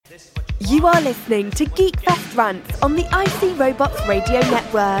You are listening to Geekfest Rants on the IC Robots Radio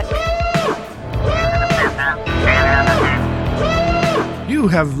Network. You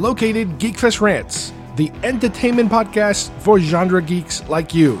have located Geekfest Rants, the entertainment podcast for genre geeks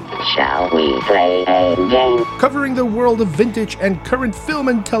like you. Shall we play a game? Covering the world of vintage and current film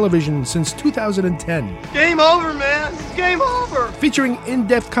and television since 2010. Game over, man! It's game over! Featuring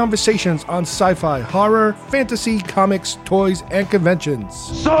in-depth conversations on sci-fi, horror, fantasy, comics, toys, and conventions.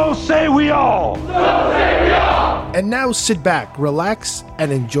 So say we all! So say we all! And now sit back, relax,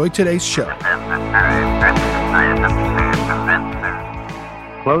 and enjoy today's show.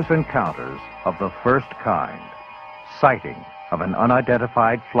 Close Encounters of the First Kind. Sighting of an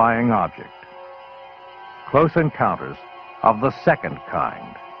unidentified flying object. Close Encounters of the Second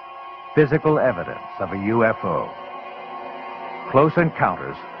Kind. Physical evidence of a UFO. Close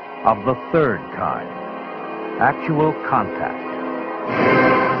Encounters of the Third Kind. Actual contact.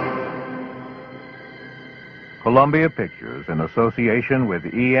 Columbia Pictures, in association with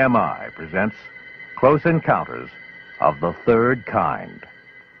EMI, presents Close Encounters of the Third Kind.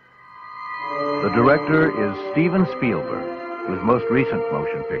 The director is Steven Spielberg, whose most recent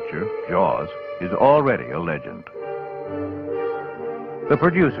motion picture, Jaws, is already a legend. The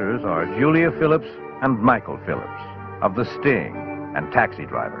producers are Julia Phillips and Michael Phillips of The Sting and Taxi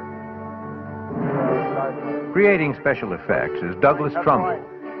Driver. Creating special effects is Douglas Trumbull,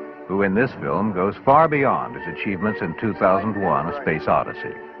 who in this film goes far beyond his achievements in 2001: A Space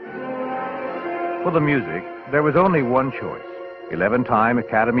Odyssey. For the music, there was only one choice. 11-time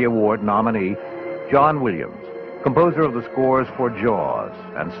Academy Award nominee John Williams, composer of the scores for Jaws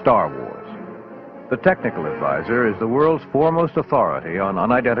and Star Wars. The technical advisor is the world's foremost authority on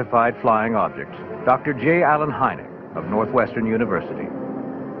unidentified flying objects, Dr. J. Allen Hynek of Northwestern University.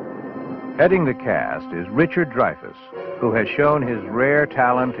 Heading the cast is Richard Dreyfuss, who has shown his rare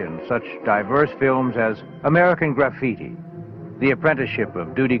talent in such diverse films as American Graffiti, The Apprenticeship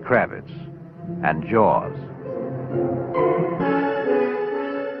of Dudy Kravitz, and Jaws.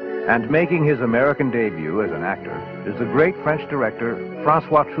 And making his American debut as an actor is the great French director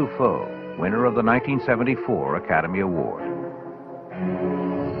François Truffaut, winner of the 1974 Academy Award.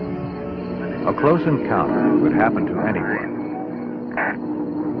 A close encounter could happen to anyone.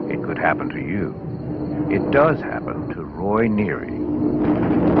 It could happen to you. It does happen to Roy Neary.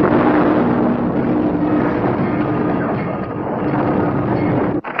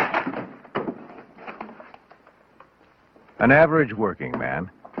 An average working man,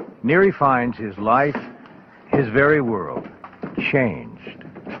 Neary finds his life, his very world, changed.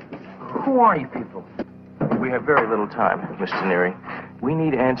 Who are you people? We have very little time, Mr. Neary. We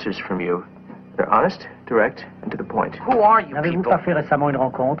need answers from you. They're honest, direct, and to the point. Who are you Avez-vous people? pas fait récemment une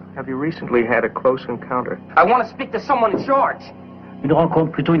rencontre? Have you recently had a close encounter? I want to speak to someone in charge. Une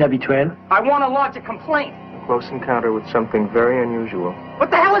rencontre plutôt inhabituelle? I want to lodge a complaint. A close encounter with something very unusual. What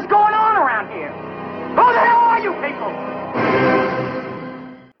the hell is going on around here? Who the hell are you people?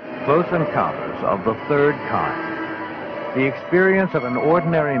 Close Encounters of the Third Kind. The experience of an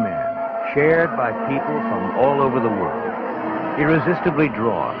ordinary man shared by people from all over the world, irresistibly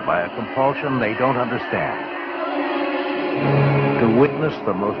drawn by a compulsion they don't understand. To witness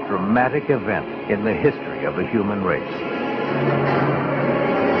the most dramatic event in the history of the human race.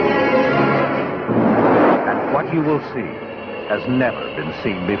 And what you will see has never been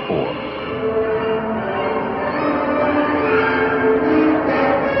seen before.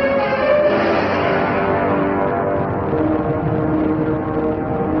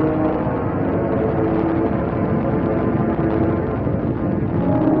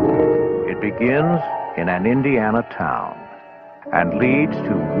 Begins in an Indiana town and leads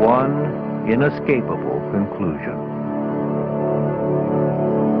to one inescapable conclusion.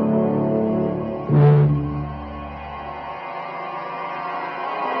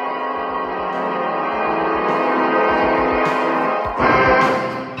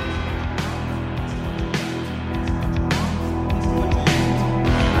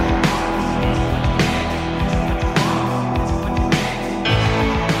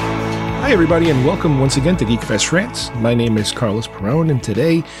 Hi everybody, and welcome once again to Geekfest Rants. My name is Carlos Perone, and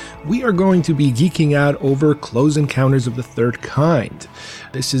today we are going to be geeking out over Close Encounters of the Third Kind.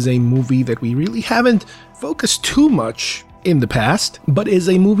 This is a movie that we really haven't focused too much in the past, but is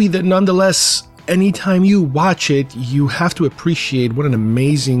a movie that nonetheless, anytime you watch it, you have to appreciate what an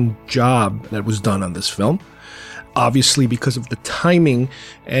amazing job that was done on this film. Obviously because of the timing,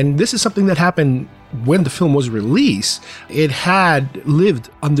 and this is something that happened when the film was released. It had lived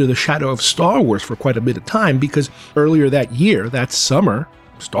under the shadow of Star Wars for quite a bit of time, because earlier that year, that summer,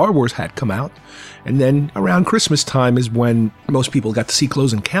 Star Wars had come out. And then around Christmas time is when most people got to see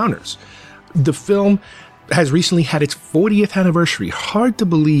Close Encounters. The film has recently had its 40th anniversary. Hard to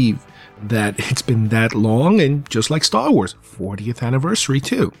believe that it's been that long, and just like Star Wars, 40th anniversary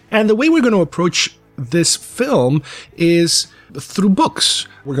too. And the way we're going to approach this film is through books.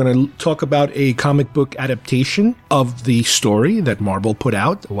 We're going to talk about a comic book adaptation of the story that Marvel put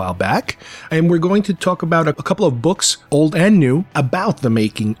out a while back. And we're going to talk about a couple of books, old and new, about the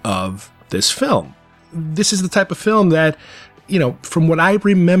making of this film. This is the type of film that, from what I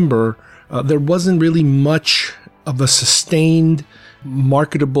remember, there wasn't really much of a sustained,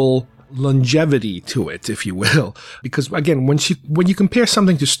 marketable longevity to it, if you will. Because again, when you compare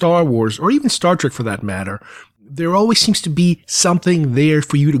something to Star Wars, or even Star Trek for that matter, there always seems to be something there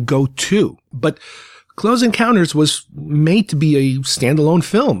for you to go to. But Close Encounters was made to be a standalone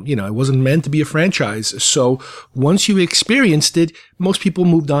film. It wasn't meant to be a franchise. So once you experienced it, most people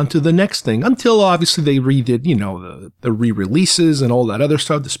moved on to the next thing, until obviously they redid, the re-releases and all that other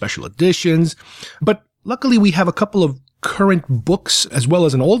stuff, the special editions. But luckily we have a couple of current books as well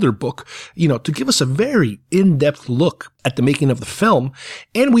as an older book, to give us a very in-depth look at the making of the film.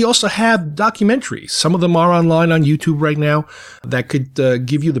 And we also have documentaries. Some of them are online on YouTube right now that could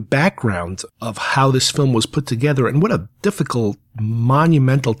give you the background of how this film was put together and what a difficult,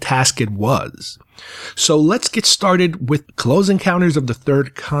 monumental task it was. So let's get started with Close Encounters of the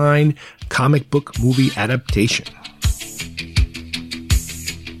Third Kind comic book movie adaptation.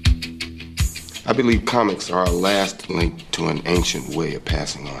 I believe comics are our last link to an ancient way of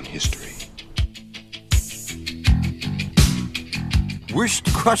passing on history. Worst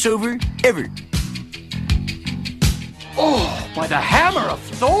crossover ever. Oh, by the hammer of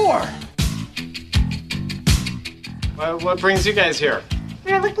Thor! Well, what brings you guys here?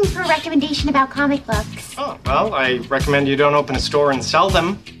 We're looking for a recommendation about comic books. Oh, well, I recommend you don't open a store and sell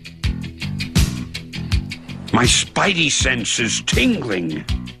them. My spidey sense is tingling.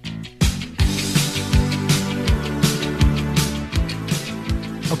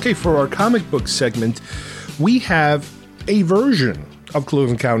 Okay, for our comic book segment, we have a version of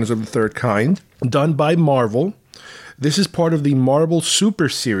Close Encounters of the Third Kind done by Marvel. This is part of the Marvel Super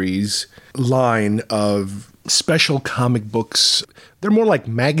Series line of special comic books. They're more like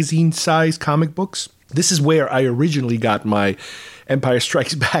magazine-sized comic books. This is where I originally got my Empire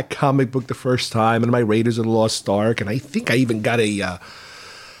Strikes Back comic book the first time, and my Raiders of the Lost Ark, and I think I even got a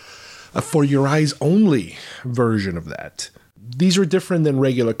For Your Eyes Only version of that. These are different than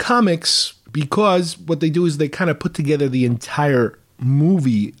regular comics because what they do is they kind of put together the entire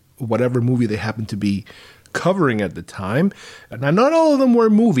movie, whatever movie they happen to be covering at the time. Now, not all of them were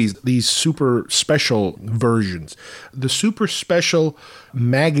movies, these super special versions. The super special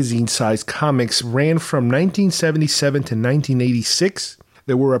magazine-sized comics ran from 1977 to 1986.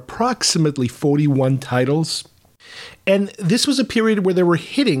 There were approximately 41 titles. And this was a period where they were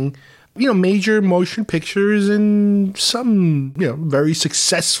hitting major motion pictures, and some, very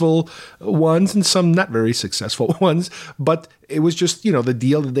successful ones and some not very successful ones. But it was just, the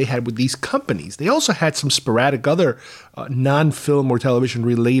deal that they had with these companies. They also had some sporadic other non-film or television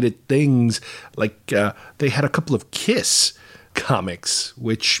related things. Like they had a couple of Kiss comics,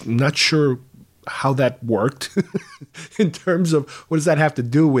 which I'm not sure how that worked in terms of what does that have to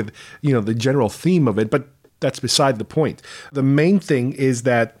do with, the general theme of it. But that's beside the point. The main thing is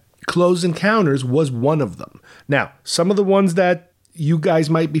that Close Encounters was one of them. Now, some of the ones that you guys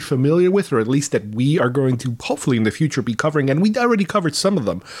might be familiar with, or at least that we are going to hopefully in the future be covering, and we already covered some of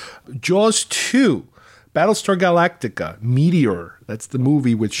them. Jaws 2, Battlestar Galactica, Meteor, that's the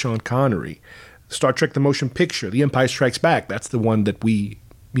movie with Sean Connery. Star Trek The Motion Picture, The Empire Strikes Back, that's the one that we,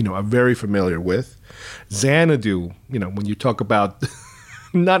 are very familiar with. Xanadu, when you talk about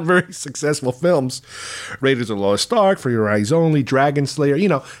not very successful films. Raiders of the Lost Ark, For Your Eyes Only, Dragon Slayer.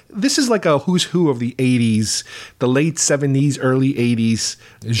 This is like a who's who of the 80s, the late 70s, early 80s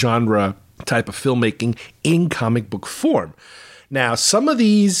genre type of filmmaking in comic book form. Now, some of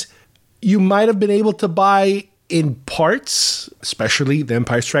these you might have been able to buy in parts, especially The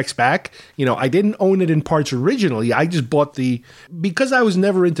Empire Strikes Back. I didn't own it in parts originally. I just bought because I was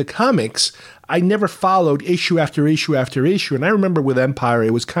never into comics, I never followed issue after issue after issue. And I remember with Empire,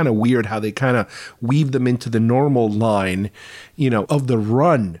 it was kind of weird how they kind of weaved them into the normal line, of the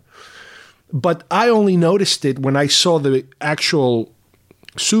run. But I only noticed it when I saw the actual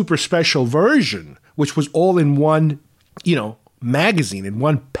super special version, which was all in one, magazine, in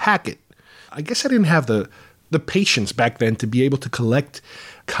one packet. I guess I didn't have the patience back then to be able to collect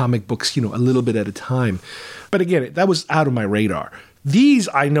comic books, a little bit at a time. But again, that was out of my radar. These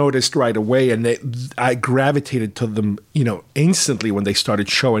I noticed right away, and I gravitated to them, instantly when they started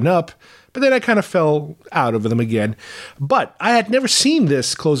showing up. But then I kind of fell out of them again. But I had never seen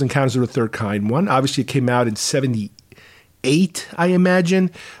this Close Encounters of the Third Kind one. Obviously, it came out in 1978, I imagine,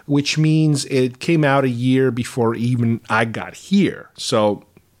 which means it came out a year before even I got here. So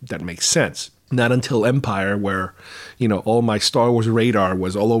that makes sense. Not until Empire, where, all my Star Wars radar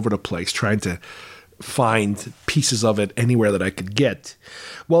was all over the place trying to find pieces of it anywhere that I could get.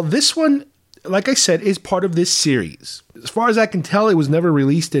 Well, this one, like I said, is part of this series. As far as I can tell, it was never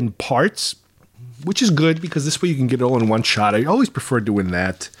released in parts, which is good because this way you can get it all in one shot. I always prefer doing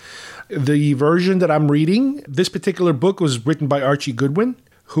that. The version that I'm reading, this particular book was written by Archie Goodwin,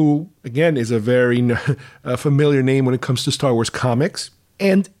 who, again, is a very familiar name when it comes to Star Wars comics.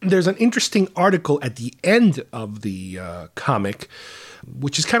 And there's an interesting article at the end of the comic,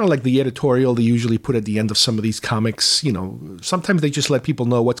 which is kind of like the editorial they usually put at the end of some of these comics. Sometimes they just let people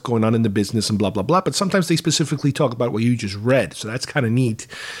know what's going on in the business and blah, blah, blah. But sometimes they specifically talk about what you just read. So that's kind of neat,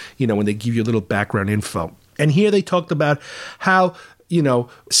 when they give you a little background info. And here they talked about how,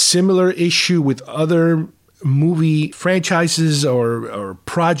 similar issue with other movie franchises or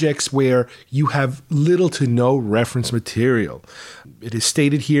projects where you have little to no reference material. It is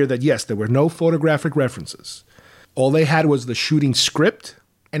stated here that, yes, there were no photographic references. All they had was the shooting script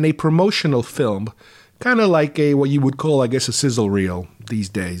and a promotional film, kind of like what you would call, I guess, a sizzle reel these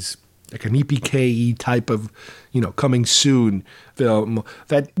days, like an EPK type of, coming soon film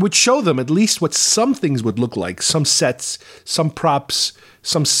that would show them at least what some things would look like, some sets, some props,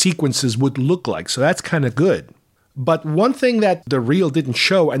 some sequences would look like. So that's kind of good. But one thing that the reel didn't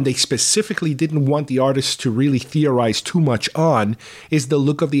show, and they specifically didn't want the artists to really theorize too much on, is the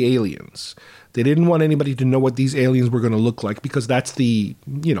look of the aliens. They didn't want anybody to know what these aliens were going to look like because that's the,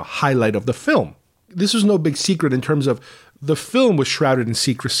 highlight of the film. This was no big secret in terms of the film was shrouded in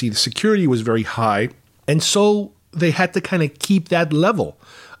secrecy. The security was very high. And so they had to kind of keep that level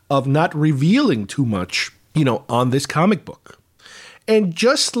of not revealing too much, on this comic book. And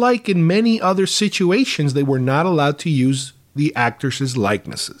just like in many other situations, they were not allowed to use the actors'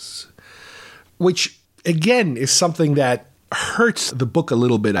 likenesses, which, again, is something that hurts the book a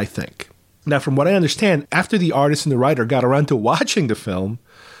little bit, I think. Now, from what I understand, after the artist and the writer got around to watching the film,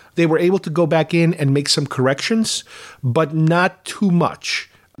 they were able to go back in and make some corrections, but not too much.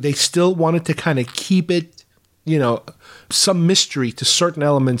 They still wanted to kind of keep it, some mystery to certain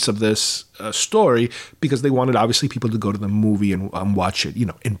elements of this story because they wanted, obviously, people to go to the movie and watch it,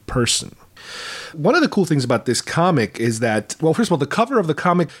 in person. One of the cool things about this comic is that, well, first of all, the cover of the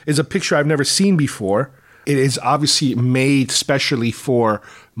comic is a picture I've never seen before. It is obviously made specially for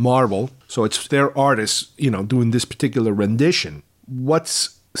Marvel, so it's their artists, doing this particular rendition.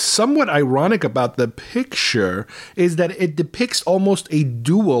 What's somewhat ironic about the picture is that it depicts almost a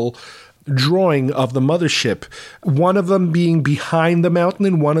dual drawing of the mothership, one of them being behind the mountain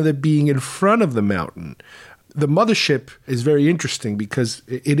and one of them being in front of the mountain. The mothership is very interesting because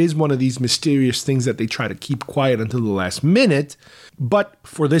it is one of these mysterious things that they try to keep quiet until the last minute. But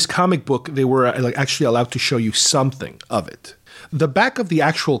for this comic book, they were actually allowed to show you something of it. The back of the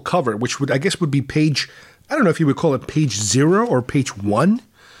actual cover, which would be page, I don't know if you would call it page 0 or page 1.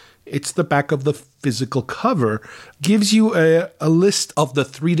 It's the back of the physical cover, gives you a list of the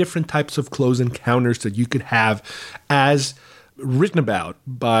 3 different types of close encounters that you could have as written about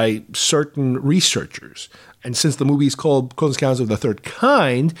by certain researchers. And since the movie is called Close Encounters of the Third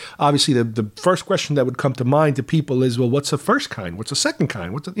Kind, obviously the first question that would come to mind to people is, well, what's the first kind? What's the second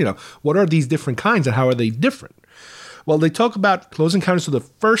kind? What are these different kinds and how are they different? Well, they talk about Close Encounters of the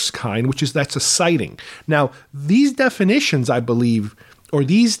First Kind, that's a sighting. Now, these definitions, I believe, or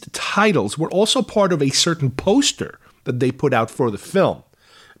these titles were also part of a certain poster that they put out for the film.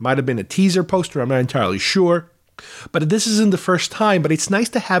 It might have been a teaser poster, I'm not entirely sure. But this isn't the first time, but it's nice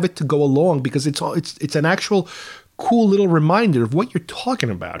to have it to go along because it's an actual cool little reminder of what you're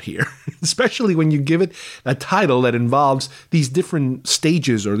talking about here, especially when you give it a title that involves these different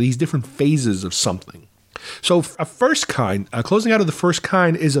stages or these different phases of something. So a first kind, closing out of the first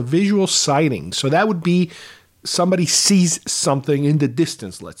kind is a visual sighting. So that would be somebody sees something in the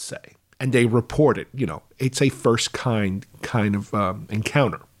distance, let's say, and they report it. It's a first kind of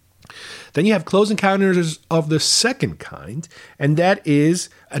encounter. Then you have close encounters of the second kind, and that is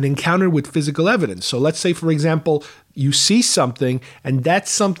an encounter with physical evidence. So let's say, for example, you see something, and that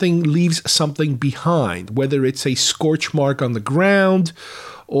something leaves something behind, whether it's a scorch mark on the ground,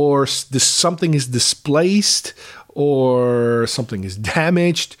 or something is displaced, or something is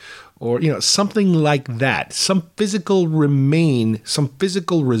damaged, or something like that. Some physical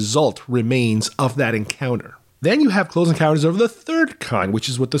result remains of that encounter. Then you have Close Encounters of the Third Kind, which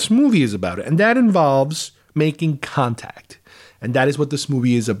is what this movie is about. And that involves making contact. And that is what this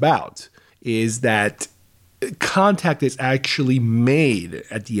movie is about, is that contact is actually made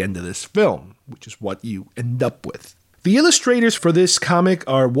at the end of this film, which is what you end up with. The illustrators for this comic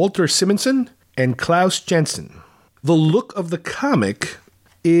are Walter Simonson and Klaus Jensen. The look of the comic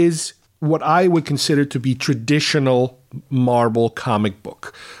is what I would consider to be traditional Marvel comic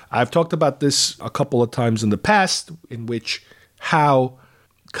book. I've talked about this a couple of times in the past, in which how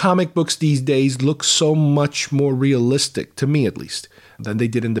comic books these days look so much more realistic, to me at least, than they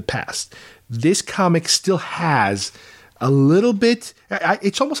did in the past. This comic still has a little bit,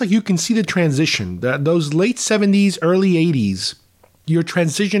 it's almost like you can see the transition. Those late 70s, early 80s, you're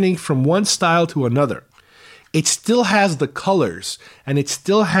transitioning from one style to another. It still has the colors, and it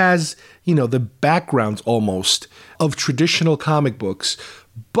still has, the backgrounds almost of traditional comic books,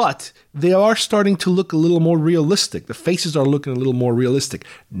 but they are starting to look a little more realistic. The faces are looking a little more realistic.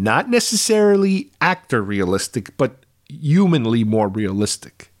 Not necessarily actor realistic, but humanly more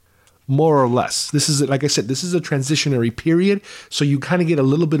realistic. More or less. This is, like I said, this is a transitionary period, so you kind of get a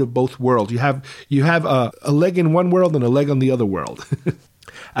little bit of both worlds. You have a leg in one world and a leg on the other world.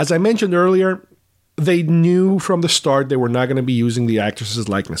 As I mentioned earlier, they knew from the start they were not going to be using the actresses'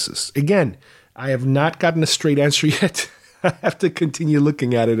 likenesses. Again, I have not gotten a straight answer yet. I have to continue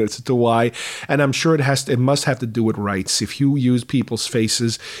looking at it as to why, and I'm sure it must have to do with rights. If you use people's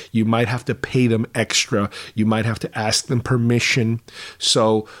faces, you might have to pay them extra. You might have to ask them permission.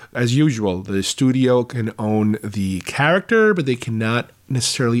 So, as usual, the studio can own the character, but they cannot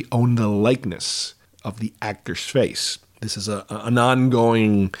necessarily own the likeness of the actor's face. This is an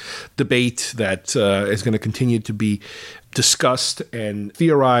ongoing debate that is going to continue to be discussed and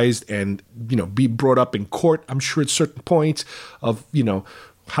theorized and, be brought up in court, I'm sure, at certain points of,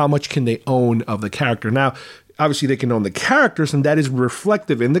 how much can they own of the character. Now, obviously they can own the characters, and that is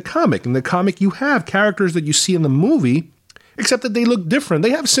reflective in the comic. In the comic, you have characters that you see in the movie, except that they look different.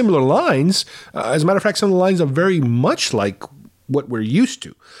 They have similar lines. As a matter of fact, some of the lines are very much like what we're used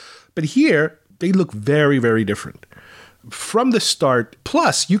to. But here, they look very, very different. From the start,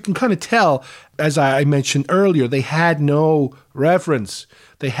 plus you can kind of tell, as I mentioned earlier, they had no reference.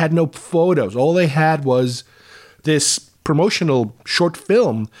 They had no photos. All they had was this promotional short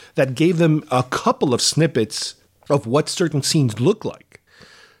film that gave them a couple of snippets of what certain scenes look like.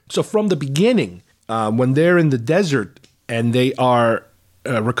 So from the beginning, when they're in the desert and they are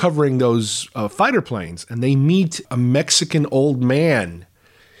recovering those fighter planes and they meet a Mexican old man,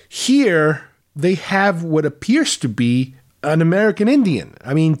 here they have what appears to be an American Indian.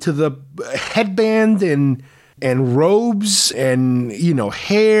 I mean, to the headband and robes and,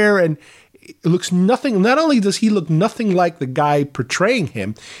 hair, and it looks nothing. Not only does he look nothing like the guy portraying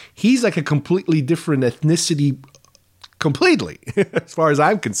him, he's like a completely different ethnicity completely, as far as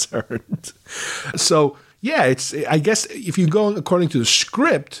I'm concerned. So, yeah, I guess if you go according to the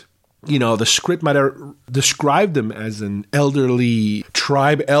script, the script might have described them as an elderly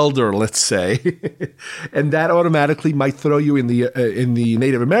tribe elder, let's say, and that automatically might throw you in the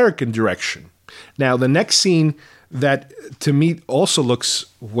Native American direction. Now, the next scene that to me also looks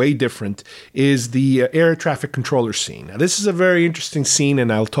way different is the air traffic controller scene. Now, this is a very interesting scene,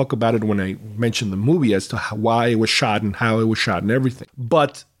 and I'll talk about it when I mention the movie as to why it was shot and how it was shot and everything.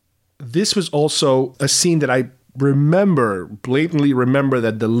 But this was also a scene that I blatantly remember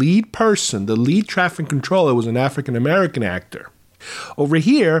that the lead traffic controller was an African-American actor. Over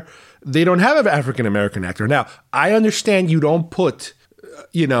here, they don't have an African-American actor. Now, I understand you don't put,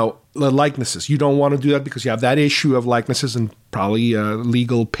 the likenesses. You don't want to do that because you have that issue of likenesses and probably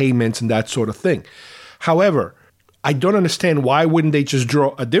legal payments and that sort of thing. However, I don't understand why wouldn't they just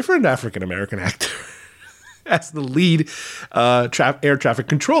draw a different African-American actor as the lead air traffic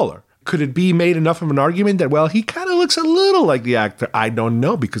controller? Could it be made enough of an argument that, well, he kind of looks a little like the actor? I don't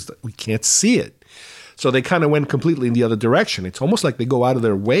know because we can't see it. So they kind of went completely in the other direction. It's almost like they go out of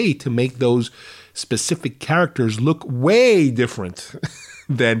their way to make those specific characters look way different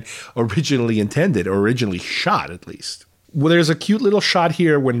than originally intended or originally shot, at least. Well, there's a cute little shot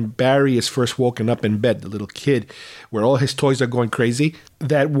here when Barry is first woken up in bed, the little kid, where all his toys are going crazy,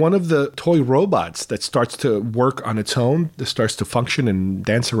 that one of the toy robots that starts to work on its own, that starts to function and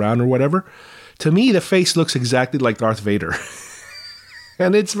dance around or whatever, to me, the face looks exactly like Darth Vader.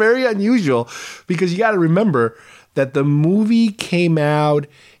 And it's very unusual because you got to remember that the movie came out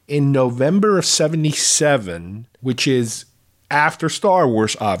in November of 1977, which is after Star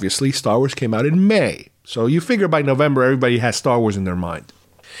Wars, obviously. Star Wars came out in May. So you figure by November, everybody has Star Wars in their mind.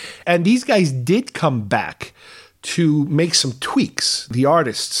 And these guys did come back to make some tweaks. The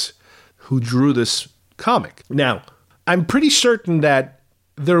artists who drew this comic. Now, I'm pretty certain that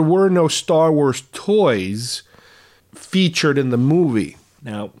there were no Star Wars toys featured in the movie.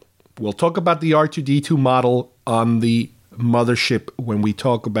 Now, we'll talk about the R2-D2 model on the mothership when we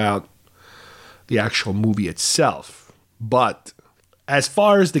talk about the actual movie itself. But as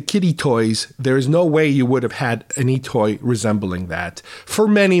far as the kiddie toys, there is no way you would have had any toy resembling that for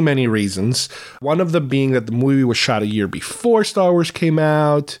many, many reasons. One of them being that the movie was shot a year before Star Wars came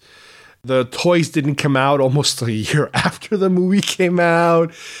out. The toys didn't come out almost a year after the movie came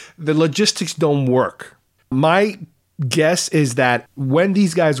out. The logistics don't work. My guess is that when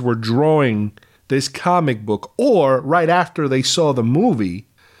these guys were drawing this comic book, or right after they saw the movie,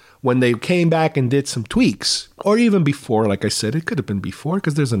 when they came back and did some tweaks, or even before, like I said, it could have been before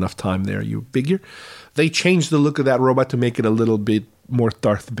because there's enough time there, you figure, they changed the look of that robot to make it a little bit more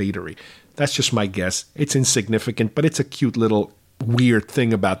Darth Vader-y. That's just my guess. It's insignificant, but it's a cute little weird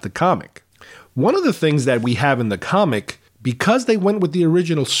thing about the comic. One of the things that we have in the comic, because they went with the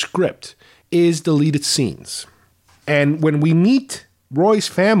original script, is deleted scenes. And when we meet Roy's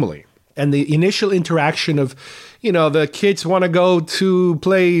family and the initial interaction of, the kids want to go to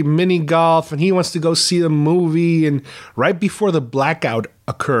play mini golf and he wants to go see the movie, and right before the blackout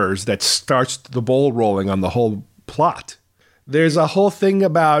occurs that starts the ball rolling on the whole plot, there's a whole thing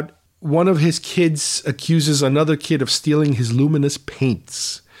about one of his kids accuses another kid of stealing his luminous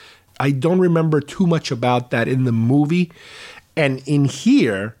paints. I don't remember too much about that in the movie. And in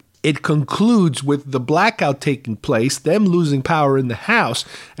here, it concludes with the blackout taking place, them losing power in the house,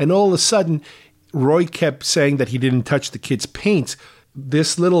 and all of a sudden, Roy kept saying that he didn't touch the kids' paints.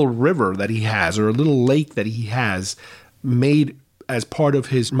 This little river that he has, or a little lake that he has, made as part of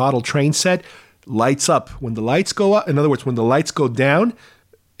his model train set, lights up. When the lights go up, in other words, when the lights go down,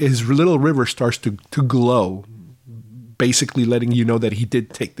 his little river starts to glow, basically letting you know that he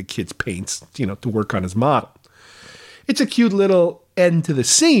did take the kids' paints, to work on his model. It's a cute little end to the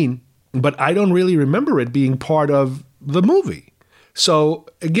scene, but I don't really remember it being part of the movie. So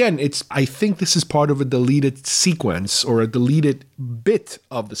again, I think this is part of a deleted sequence or a deleted bit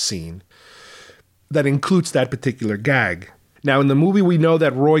of the scene that includes that particular gag. Now, in the movie, we know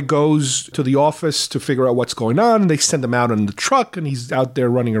that Roy goes to the office to figure out what's going on. They send him out in the truck, and he's out there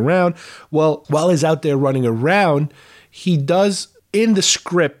running around. Well, while he's out there running around, he does, in the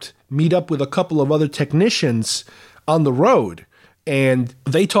script, meet up with a couple of other technicians on the road. And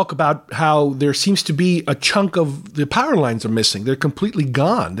they talk about how there seems to be a chunk of the power lines are missing. They're completely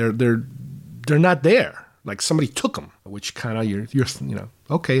gone. They're not there. Like somebody took them, which kind of you're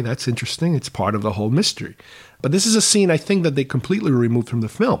okay, that's interesting. It's part of the whole mystery. But this is a scene I think that they completely removed from the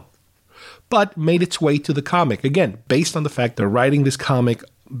film, but made its way to the comic. Again, based on the fact they're writing this comic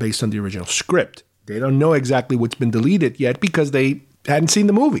based on the original script. They don't know exactly what's been deleted yet because they hadn't seen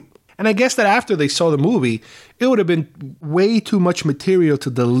the movie. And I guess that after they saw the movie, it would have been way too much material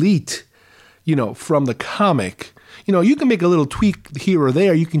to delete, from the comic. You can make a little tweak here or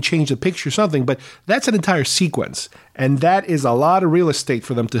there. You can change the picture or something, but that's an entire sequence. And that is a lot of real estate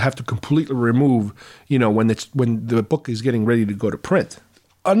for them to have to completely remove, when the book is getting ready to go to print.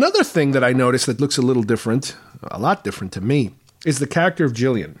 Another thing that I noticed that looks a little different, a lot different to me, is the character of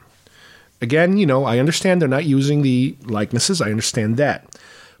Jillian. Again, I understand they're not using the likenesses. I understand that.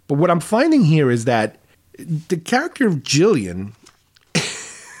 But what I'm finding here is that the character of Jillian,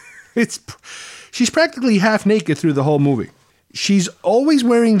 she's practically half naked through the whole movie. She's always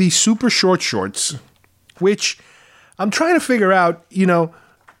wearing these super short shorts, which I'm trying to figure out,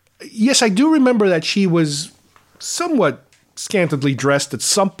 yes, I do remember that she was somewhat scantily dressed at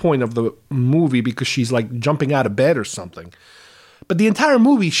some point of the movie because she's like jumping out of bed or something. But the entire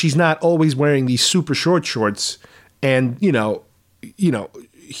movie, she's not always wearing these super short shorts and,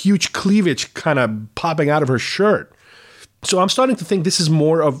 huge cleavage kind of popping out of her shirt. So I'm starting to think this is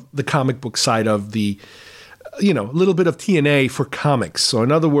more of the comic book side of the, little bit of TNA for comics. So in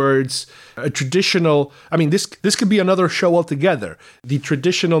other words, a traditional, this could be another show altogether. The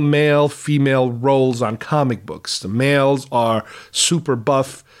traditional male-female roles on comic books. The males are super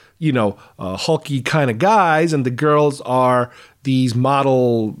buff, hulky kind of guys, and the girls are these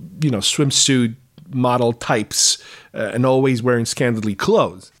model, swimsuit model types and always wearing scantily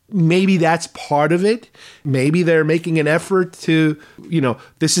clothes. Maybe that's part of it. Maybe they're making an effort to,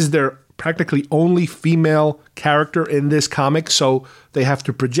 this is their practically only female character in this comic, so they have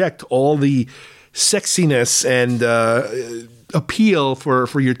to project all the sexiness and appeal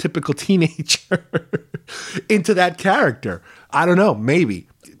for your typical teenager into that character. I don't know, maybe.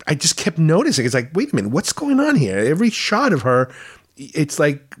 I just kept noticing. It's like, wait a minute, what's going on here? Every shot of her, it's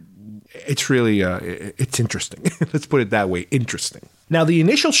like, it's really, it's interesting. Let's put it that way, interesting. Now, the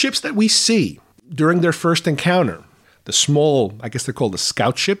initial ships that we see, during their first encounter. The small, I guess they're called the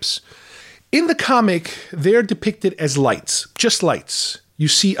scout ships. In the comic, they're depicted as lights, just lights. You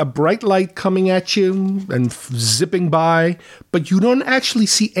see a bright light coming at you and zipping by, but you don't actually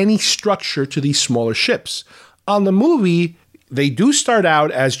see any structure to these smaller ships. On the movie, they do start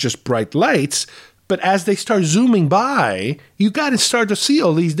out as just bright lights, but as they start zooming by, you got to start to see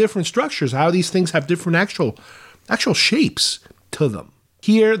all these different structures, how these things have different actual shapes to them.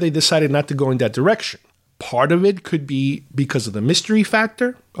 Here, they decided not to go in that direction. Part of it could be because of the mystery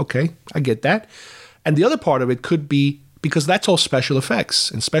factor. Okay, I get that. And the other part of it could be because that's all special effects.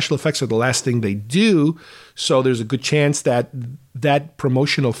 And special effects are the last thing they do. So there's a good chance that that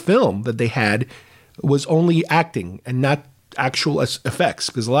promotional film that they had was only acting and not actual effects.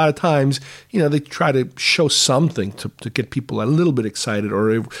 Because a lot of times, they try to show something to get people a little bit excited,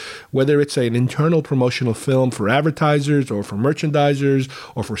 or whether it's an internal promotional film for advertisers or for merchandisers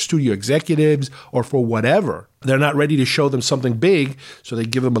or for studio executives or for whatever. They're not ready to show them something big, so they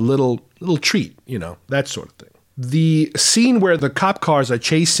give them a little treat, that sort of thing. The scene where the cop cars are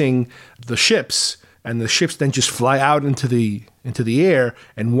chasing the ships and the ships then just fly out into the air,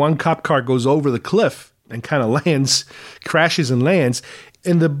 and one cop car goes over the cliff and kind of crashes and lands.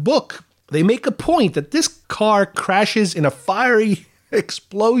 In the book, they make a point that this car crashes in a fiery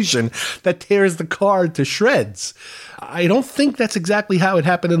explosion that tears the car to shreds. I don't think that's exactly how it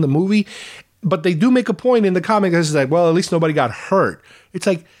happened in the movie, but they do make a point in the comic that's like, well, at least nobody got hurt. It's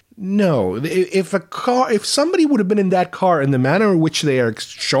like, no, if somebody would have been in that car in the manner in which they are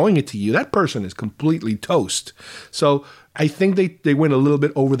showing it to you, that person is completely toast. So I think they went a little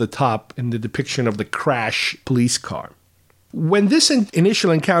bit over the top in the depiction of the crash police car. When this initial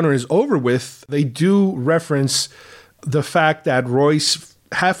encounter is over with, they do reference the fact that Roy's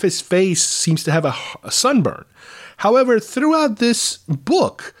half his face seems to have a sunburn. However, throughout this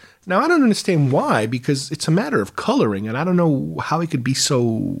book, now I don't understand why, because it's a matter of coloring, and I don't know how it could be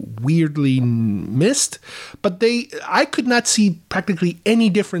so weirdly missed, but I could not see practically any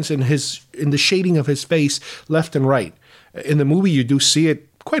difference in the shading of his face left and right. In the movie, you do see it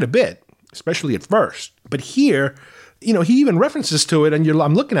quite a bit, especially at first. But here, he even references to it, and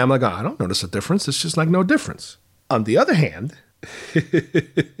I'm looking at him like, I don't notice a difference. It's just like no difference. On the other hand,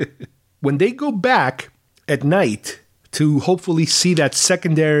 when they go back at night to hopefully see that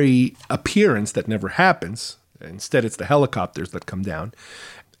secondary appearance that never happens, instead it's the helicopters that come down,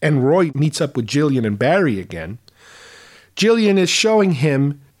 and Roy meets up with Jillian and Barry again, Jillian is showing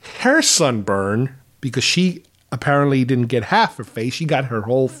him her sunburn because she apparently didn't get half her face. She got her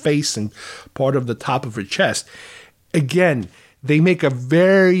whole face and part of the top of her chest. Again, they make a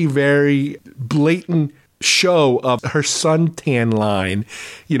very, very blatant show of her suntan line,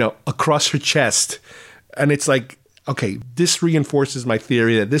 across her chest. And it's like, okay, this reinforces my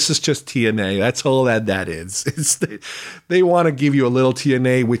theory that this is just TNA. That's all that is. They want to give you a little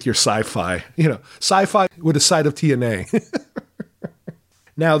TNA with your sci-fi. Sci-fi with a side of TNA.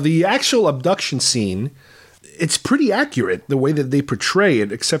 Now, the actual abduction scene, it's pretty accurate, the way that they portray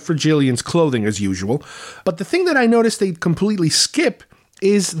it, except for Jillian's clothing, as usual. But the thing that I noticed they completely skip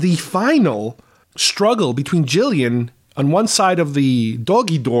is the final struggle between Jillian on one side of the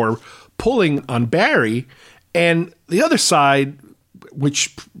doggy door pulling on Barry, and the other side,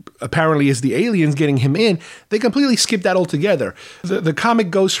 which apparently is the aliens getting him in. They completely skip that altogether. The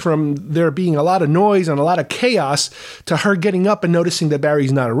comic goes from there being a lot of noise and a lot of chaos to her getting up and noticing that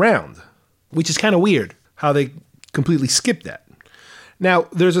Barry's not around, which is kind of weird how they completely skip that. Now,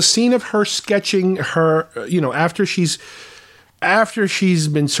 there's a scene of her sketching her, after she's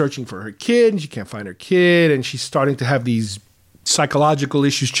been searching for her kid, and she can't find her kid, and she's starting to have these psychological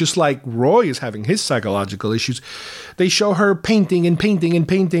issues, just like Roy is having his psychological issues. They show her painting and painting and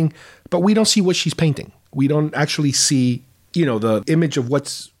painting, but we don't see what she's painting. We don't actually see, the image of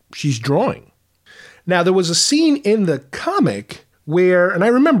what she's drawing. Now, there was a scene in the comic where, and I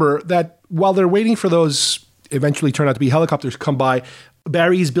remember that while they're waiting for those eventually turn out to be helicopters come by,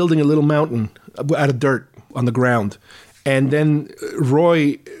 Barry's building a little mountain out of dirt on the ground. And then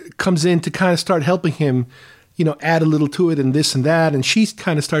Roy comes in to kind of start helping him, add a little to it and this and that. And she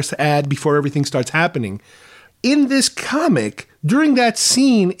kind of starts to add before everything starts happening. In this comic, during that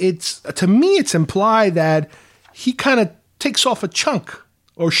scene, to me, it's implied that he kind of takes off a chunk,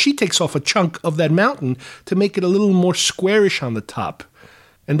 or she takes off a chunk of that mountain to make it a little more squarish on the top.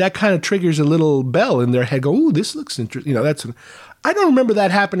 And that kind of triggers a little bell in their head. Go, ooh, this looks interesting. I don't remember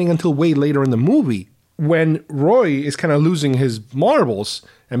that happening until way later in the movie, when Roy is kind of losing his marbles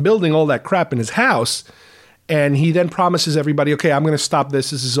and building all that crap in his house. And he then promises everybody, okay, I'm going to stop this.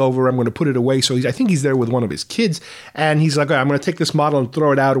 This is over. I'm going to put it away. So I think he's there with one of his kids. And he's like, okay, I'm going to take this model and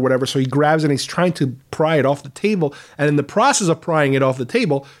throw it out or whatever. So he grabs it and he's trying to pry it off the table. And in the process of prying it off the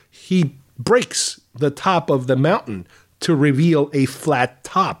table, he breaks the top of the mountain to reveal a flat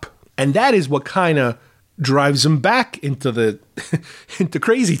top. And that is what kind of drives him back into into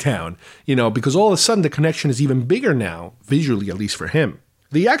Crazy Town, because all of a sudden the connection is even bigger now, visually, at least for him.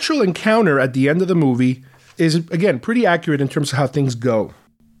 The actual encounter at the end of the movie is, again, pretty accurate in terms of how things go.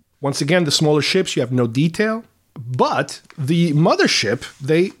 Once again, the smaller ships, you have no detail. But the mothership,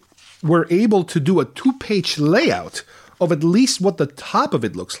 they were able to do a 2-page layout of at least what the top of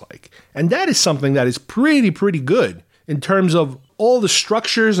it looks like. And that is something that is pretty good in terms of all the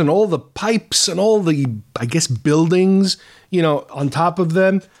structures and all the pipes and all the, I guess, buildings, on top of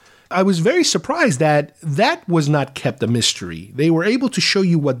them. I was very surprised that that was not kept a mystery. They were able to show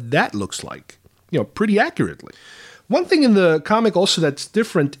you what that looks like, pretty accurately. One thing in the comic also that's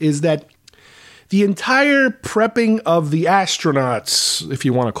different is that the entire prepping of the astronauts, if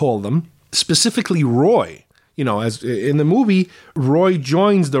you want to call them, specifically Roy, as in the movie, Roy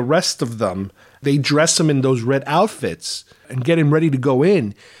joins the rest of them. They dress him in those red outfits and get him ready to go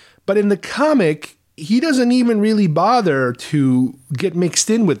in. But in the comic, he doesn't even really bother to get mixed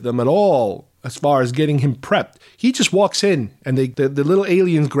in with them at all as far as getting him prepped. He just walks in and the little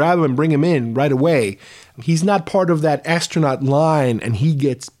aliens grab him and bring him in right away. He's not part of that astronaut line and he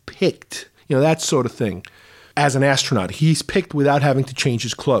gets picked, that sort of thing. As an astronaut, he's picked without having to change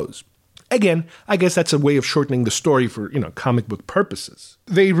his clothes. Again, I guess that's a way of shortening the story for, comic book purposes.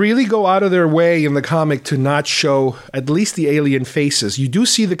 They really go out of their way in the comic to not show at least the alien faces. You do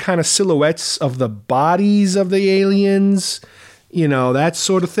see the kind of silhouettes of the bodies of the aliens, that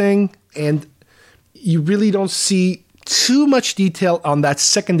sort of thing. And you really don't see too much detail on that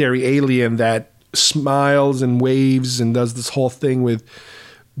secondary alien that smiles and waves and does this whole thing with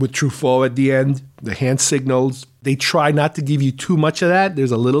Truffaut at the end, the hand signals. They try not to give you too much of that.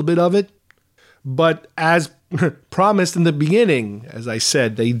 There's a little bit of it. But as promised in the beginning, as I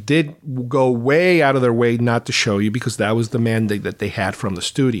said, they did go way out of their way not to show you because that was the mandate that they had from the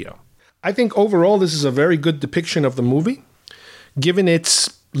studio. I think overall this is a very good depiction of the movie, given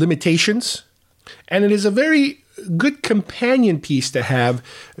its limitations. And it is a very good companion piece to have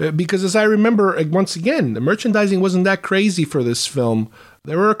because as I remember, once again, the merchandising wasn't that crazy for this film.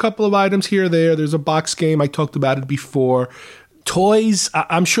 There were a couple of items here or there. There's a box game. I talked about it before. Toys,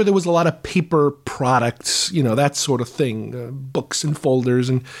 I'm sure there was a lot of paper products, that sort of thing. Books and folders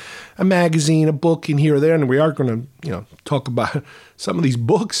and a magazine, a book in here or there. And we are going to, talk about some of these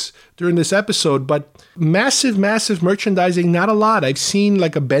books during this episode. But massive merchandising, not a lot. I've seen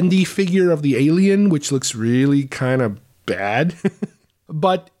like a bendy figure of the alien, which looks really kind of bad.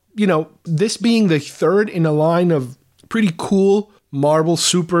 But, this being the third in a line of pretty cool Marvel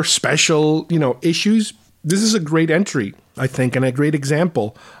super special, issues, this is a great entry, I think, and a great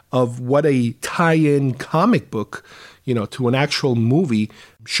example of what a tie-in comic book, to an actual movie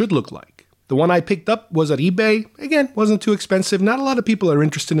should look like. The one I picked up was at eBay. Again, wasn't too expensive. Not a lot of people are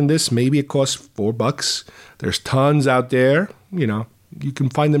interested in this. Maybe it costs $4. There's tons out there. You can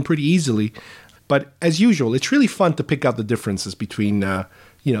find them pretty easily. But as usual, it's really fun to pick out the differences between, the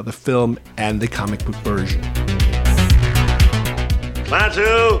film and the comic book version.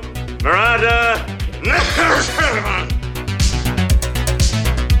 Klaatu, Miranda.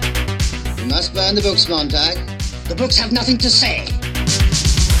 You must burn the books, Montag. The books have nothing to say.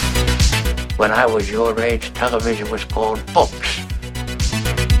 When I was your age, television was called books.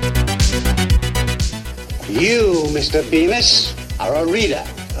 You, Mr. Bemis, are a reader.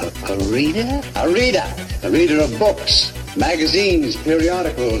 A reader? A reader. A reader of books, magazines,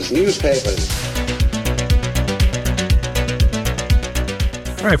 periodicals, newspapers.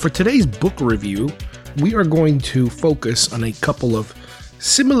 All right, for today's book review, we are going to focus on a couple of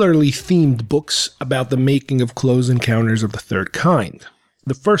similarly themed books about the making of Close Encounters of the Third Kind.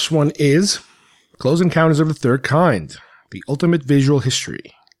 The first one is Close Encounters of the Third Kind, The Ultimate Visual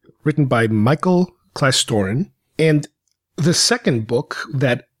History, written by Michael Klastorin. And the second book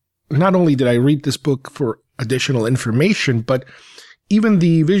that not only did I read this book for additional information, but even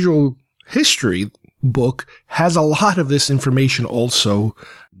the visual history book has a lot of this information also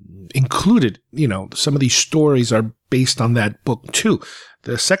included. Some of these stories are based on that book too.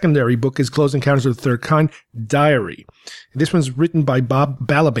 The secondary book is Close Encounters of the Third Kind, Diary. This one's written by Bob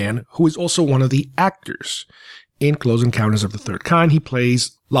Balaban, who is also one of the actors in Close Encounters of the Third Kind. He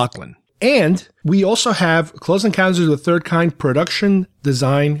plays Lachlan. And we also have Close Encounters of the Third Kind production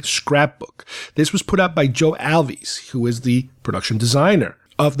design scrapbook. This was put out by Joe Alves, who is the production designer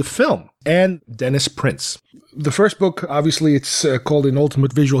of the film, and Dennis Prince. The first book, obviously, it's called An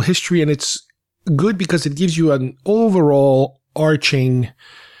Ultimate Visual History, and it's good because it gives you an overall arching,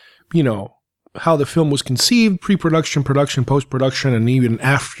 how the film was conceived, pre-production, production, post-production, and even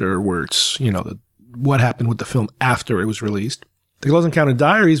afterwards, what happened with the film after it was released. The Close Encounter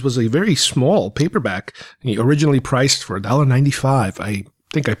Diaries was a very small paperback, originally priced for $1.95. I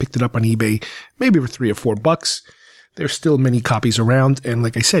think I picked it up on eBay maybe for $3 or $4. There's still many copies around, and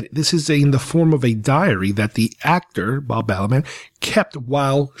like I said, this is in the form of a diary that the actor, Bob Balaban, kept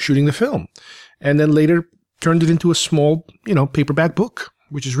while shooting the film, and then later turned it into a small, paperback book,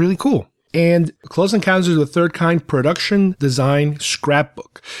 which is really cool. And Close Encounters of the Third Kind Production Design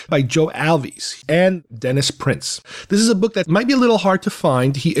Scrapbook by Joe Alves and Dennis Prince. This is a book that might be a little hard to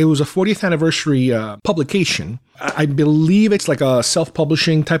find. It was a 40th anniversary publication. I believe it's like a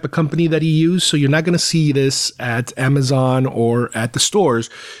self-publishing type of company that he used, so you're not going to see this at Amazon or at the stores.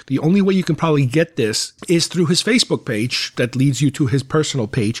 The only way you can probably get this is through his Facebook page that leads you to his personal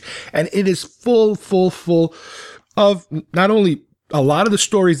page, and it is full of not only a lot of the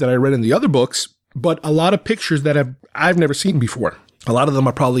stories that I read in the other books, but a lot of pictures that I've never seen before. A lot of them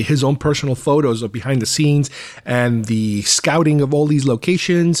are probably his own personal photos of behind the scenes and the scouting of all these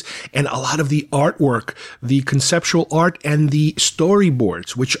locations, and a lot of the artwork, the conceptual art, and the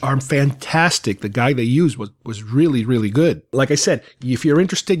storyboards, which are fantastic. The guy they used was really, really good. Like I said, if you're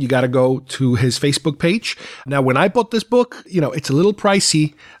interested, you got to go to his Facebook page. Now, when I bought this book, it's a little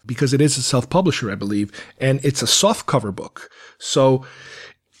pricey because it is a self-publisher, I believe, and it's a softcover book. So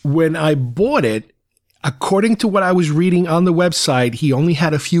when I bought it, according to what I was reading on the website, he only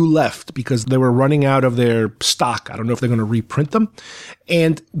had a few left because they were running out of their stock. I don't know if they're going to reprint them.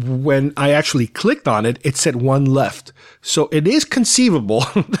 And when I actually clicked on it, it said one left. So it is conceivable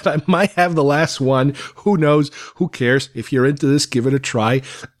that I might have the last one. Who knows? Who cares? If you're into this, give it a try.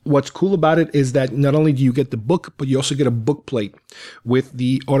 What's cool about it is that not only do you get the book, but you also get a book plate with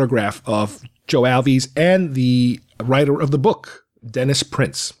the autograph of Joe Alves and the writer of the book, Dennis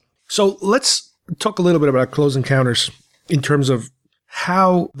Prince. So let's talk a little bit about Close Encounters in terms of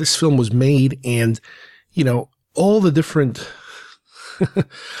how this film was made and, all the different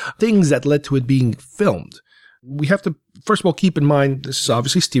things that led to it being filmed. We have to, first of all, keep in mind, this is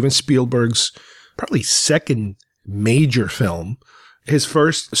obviously Steven Spielberg's probably second major film. His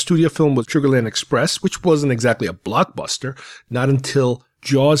first studio film was Sugarland Express, which wasn't exactly a blockbuster. Not until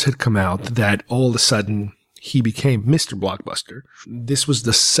Jaws had come out that all of a sudden he became Mr. Blockbuster. This was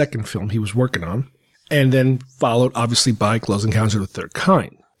the second film he was working on, and then followed obviously by Close Encounters of the Third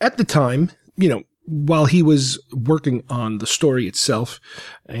Kind. At the time, while he was working on the story itself,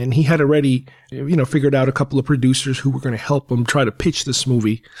 and he had already, figured out a couple of producers who were going to help him try to pitch this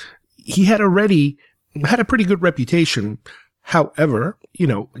movie, he had already had a pretty good reputation. However,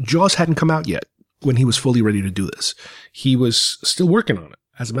 Jaws hadn't come out yet when he was fully ready to do this. He was still working on it.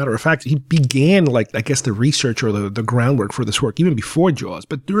 As a matter of fact, he began, the research or the groundwork for this work even before Jaws.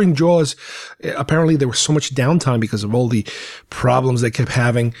 But during Jaws, apparently there was so much downtime because of all the problems they kept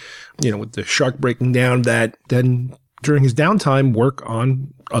having, with the shark breaking down, that then during his downtime, work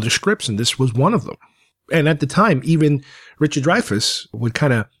on other scripts, and this was one of them. And at the time, even Richard Dreyfuss would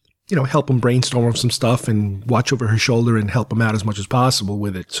kind of, help him brainstorm some stuff and watch over his shoulder and help him out as much as possible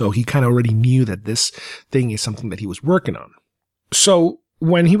with it. So he kind of already knew that this thing is something that he was working on. So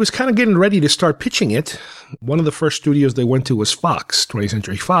when he was kind of getting ready to start pitching it, one of the first studios they went to was Fox, 20th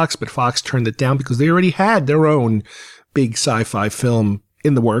Century Fox, but Fox turned it down because they already had their own big sci-fi film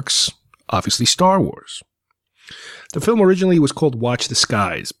in the works, obviously Star Wars. The film originally was called Watch the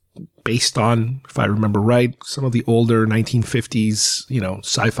Skies, based on, if I remember right, some of the older 1950s,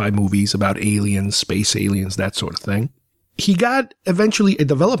 sci-fi movies about aliens, space aliens, that sort of thing. He got eventually a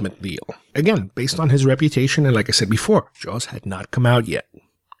development deal, again, based on his reputation. And like I said before, Jaws had not come out yet.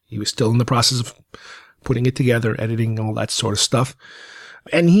 He was still in the process of putting it together, editing, all that sort of stuff.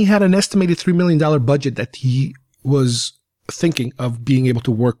 And he had an estimated $3 million budget that he was thinking of being able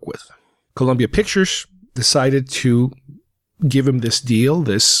to work with. Columbia Pictures decided to give him this deal,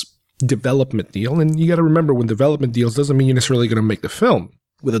 this development deal. And you got to remember, when development deals doesn't mean you're necessarily going to make the film.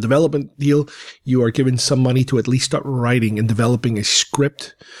 With a development deal, you are given some money to at least start writing and developing a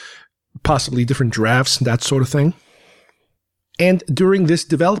script, possibly different drafts, that sort of thing. And during this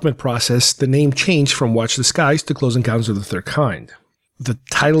development process, the name changed from Watch the Skies to Close Encounters of the Third Kind. The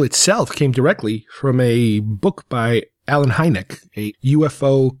title itself came directly from a book by Alan Hynek, a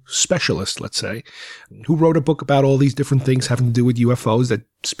UFO specialist, let's say, who wrote a book about all these different things having to do with UFOs that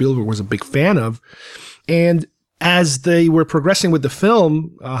Spielberg was a big fan of. And As they were progressing with the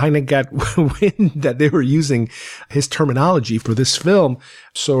film, Hynek got wind that they were using his terminology for this film.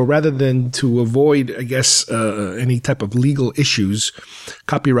 So rather than to avoid, I guess, any type of legal issues,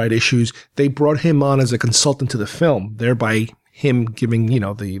 copyright issues, they brought him on as a consultant to the film, thereby him giving,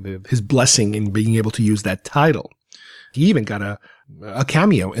 his blessing in being able to use that title. He even got a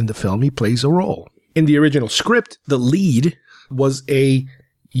cameo in the film. He plays a role. In the original script, the lead was a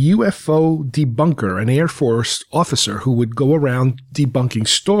UFO debunker, an Air Force officer who would go around debunking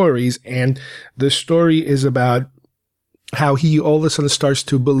stories. And the story is about how he all of a sudden starts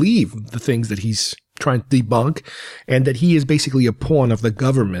to believe the things that he's trying to debunk, and that he is basically a pawn of the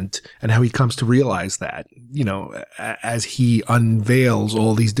government, and how he comes to realize that, as he unveils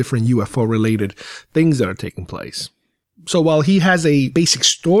all these different UFO related things that are taking place. So while he has a basic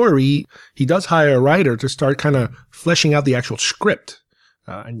story, he does hire a writer to start kind of fleshing out the actual script.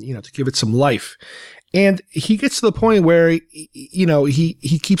 And to give it some life. And he gets to the point where,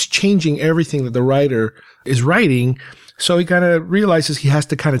 he keeps changing everything that the writer is writing. So he kind of realizes he has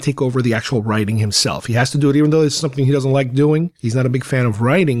to kind of take over the actual writing himself. He has to do it, even though it's something he doesn't like doing. He's not a big fan of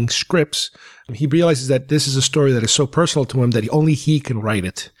writing scripts. He realizes that this is a story that is so personal to him that only he can write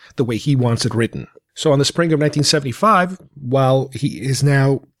it the way he wants it written. So in the spring of 1975, while he is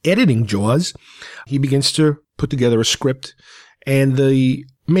now editing Jaws, he begins to put together a script. And the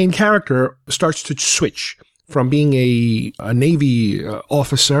main character starts to switch from being a Navy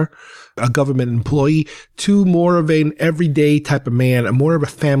officer, a government employee, to more of an everyday type of man, more of a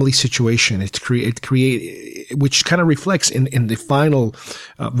family situation. Which kind of reflects in the final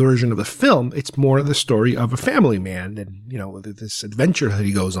version of the film. It's more the story of a family man and, this adventure that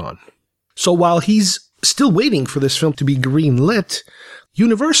he goes on. So while he's still waiting for this film to be greenlit,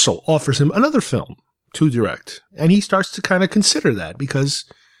 Universal offers him another film to direct. And he starts to kind of consider that because,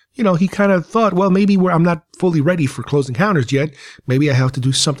 he kind of thought, well, maybe I'm not fully ready for Close Encounters yet. Maybe I have to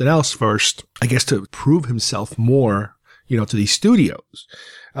do something else first, I guess, to prove himself more, to these studios.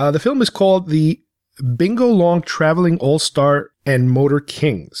 The film is called The Bingo Long Traveling All-Star and Motor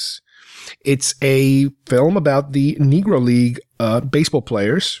Kings. It's a film about the Negro League baseball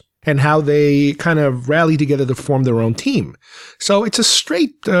players and how they kind of rally together to form their own team. So it's a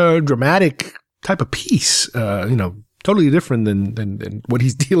straight dramatic type of piece, totally different than what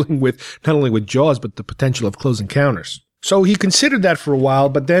he's dealing with, not only with Jaws, but the potential of Close Encounters. So he considered that for a while,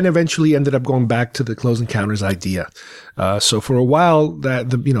 but then eventually ended up going back to the Close Encounters idea. So for a while,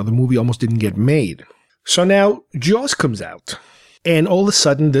 the movie almost didn't get made. So now Jaws comes out, and all of a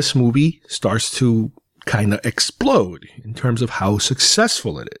sudden this movie starts to kind of explode in terms of how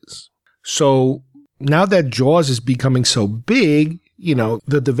successful it is. So now that Jaws is becoming so big,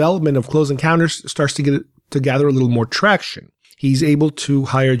 the development of Close Encounters starts to gather a little more traction. He's able to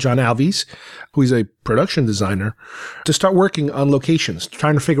hire John Alves, who is a production designer, to start working on locations,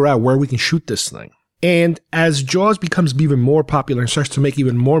 trying to figure out where we can shoot this thing. And as Jaws becomes even more popular and starts to make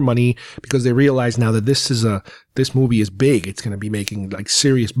even more money, because they realize now that this movie is big, it's going to be making like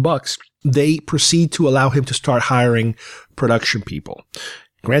serious bucks, they proceed to allow him to start hiring production people.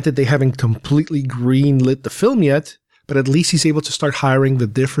 Granted, they haven't completely greenlit the film yet, but at least he's able to start hiring the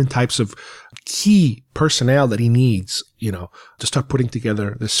different types of key personnel that he needs, to start putting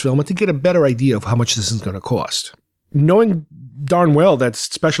together this film and to get a better idea of how much this is going to cost. Knowing darn well that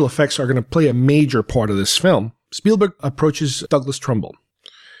special effects are going to play a major part of this film, Spielberg approaches Douglas Trumbull,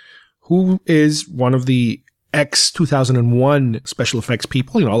 who is one of the ex-2001 special effects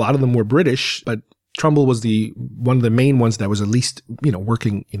people. A lot of them were British, but Trumbull was one of the main ones that was at least,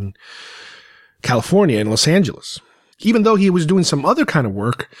 working in California and Los Angeles. Even though he was doing some other kind of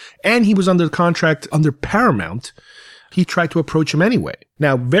work and he was under contract under Paramount, he tried to approach him anyway.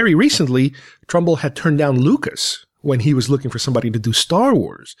 Now, very recently, Trumbull had turned down Lucas when he was looking for somebody to do Star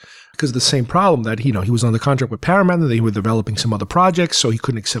Wars because of the same problem that, he was under contract with Paramount and they were developing some other projects, so he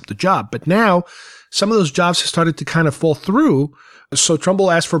couldn't accept the job. But now some of those jobs have started to kind of fall through. So Trumbull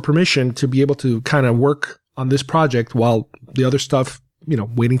asked for permission to be able to kind of work on this project while the other stuff,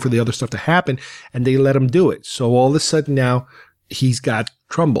 waiting for the other stuff to happen, and they let him do it. So all of a sudden now he's got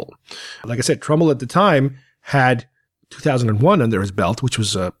Trumbull. Like I said, Trumbull at the time had 2001 under his belt, which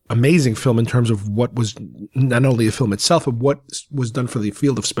was an amazing film in terms of what was not only the film itself, but what was done for the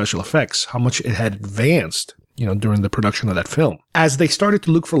field of special effects, how much it had advanced, during the production of that film. As they started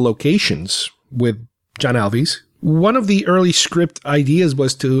to look for locations with John Alves, one of the early script ideas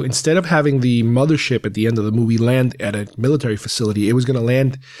was to, instead of having the mothership at the end of the movie land at a military facility, it was going to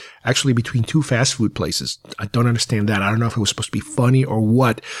land actually between two fast food places. I don't understand that. I don't know if it was supposed to be funny or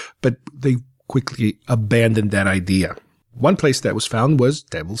what, but they quickly abandoned that idea. One place that was found was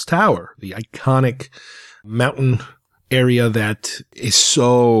Devil's Tower, the iconic mountain area that is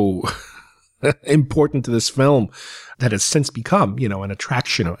so important to this film that has since become, an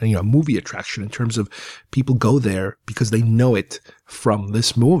attraction, a movie attraction in terms of people go there because they know it from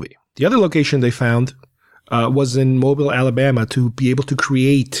this movie. The other location they found was in Mobile, Alabama, to be able to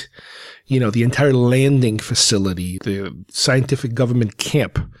create, the entire landing facility, the scientific government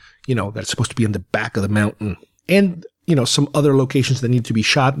camp, that's supposed to be in the back of the mountain. And, some other locations that need to be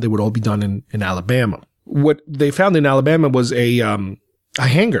shot, they would all be done in Alabama. What they found in Alabama was a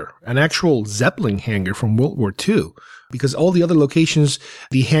hangar, an actual Zeppelin hangar from World War II, because all the other locations,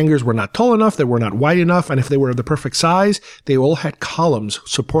 the hangars were not tall enough, they were not wide enough, and if they were of the perfect size, they all had columns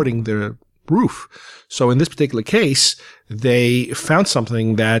supporting the roof. So in this particular case, they found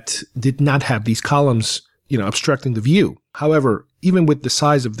something that did not have these columns, obstructing the view. However, even with the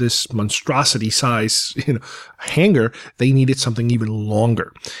size of this monstrosity size, hangar, they needed something even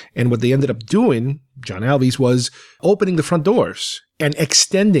longer. And what they ended up doing, John Alves, was opening the front doors and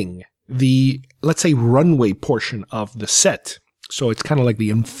extending the, let's say, runway portion of the set. So it's kind of like the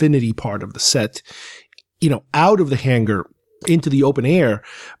infinity part of the set, out of the hangar into the open air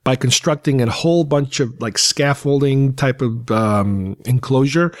by constructing a whole bunch of like scaffolding type of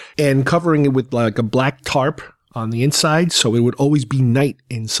enclosure and covering it with like a black tarp on the inside, so it would always be night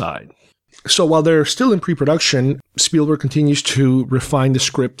inside. So while they're still in pre-production, Spielberg continues to refine the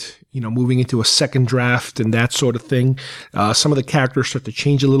script, moving into a second draft and that sort of thing. Some of the characters start to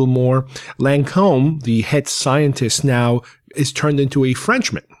change a little more. Lancôme, the head scientist, now is turned into a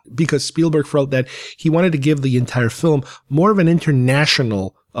Frenchman because Spielberg felt that he wanted to give the entire film more of an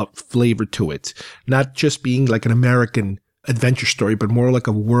international flavor to it, not just being like an American adventure story, but more like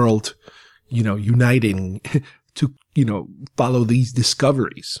a world, uniting to, follow these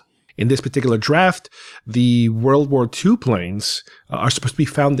discoveries. In this particular draft, the World War II planes are supposed to be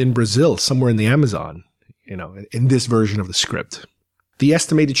found in Brazil, somewhere in the Amazon, in this version of the script. The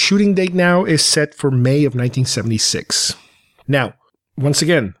estimated shooting date now is set for May of 1976. Now, once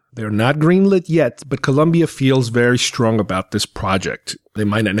again, they're not greenlit yet, but Columbia feels very strong about this project. They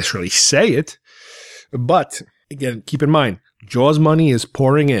might not necessarily say it, but again, keep in mind, Jaws money is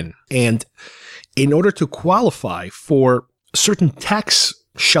pouring in. And in order to qualify for certain tax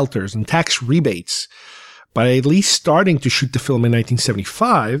shelters and tax rebates, by at least starting to shoot the film in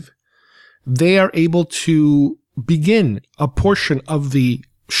 1975, they are able to begin a portion of the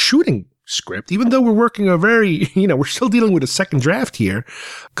shooting script. Even though we're working we're still dealing with a second draft here,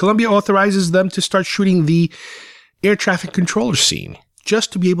 Columbia authorizes them to start shooting the air traffic controller scene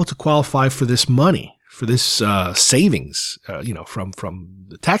just to be able to qualify for this money, for this savings, from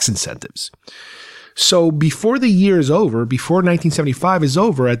the tax incentives. So before the year is over, before 1975 is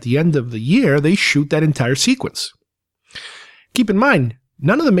over, at the end of the year, they shoot that entire sequence. Keep in mind,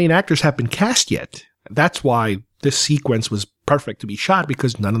 none of the main actors have been cast yet. That's why this sequence was perfect to be shot,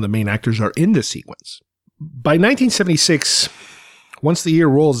 because none of the main actors are in this sequence. By 1976, once the year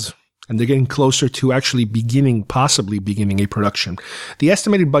rolls and they're getting closer to actually possibly beginning a production, the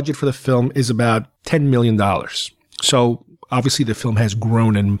estimated budget for the film is about $10 million. So obviously the film has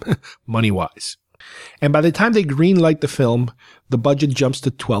grown in money-wise. And by the time they greenlight the film, the budget jumps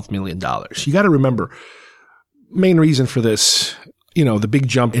to $12 million. You got to remember, main reason for this, the big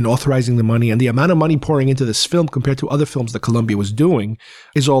jump in authorizing the money and the amount of money pouring into this film compared to other films that Columbia was doing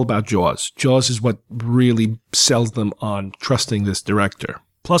is all about Jaws. Jaws is what really sells them on trusting this director.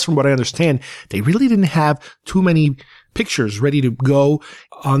 Plus, from what I understand, they really didn't have too many pictures ready to go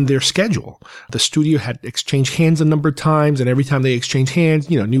on their schedule. The studio had exchanged hands a number of times, and every time they exchange hands,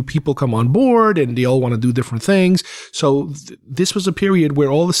 new people come on board and they all want to do different things. So this was a period where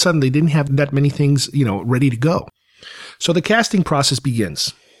all of a sudden they didn't have that many things, ready to go. So the casting process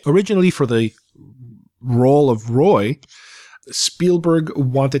begins. Originally for the role of Roy, Spielberg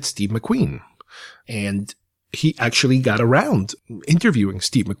wanted Steve McQueen, and he actually got around interviewing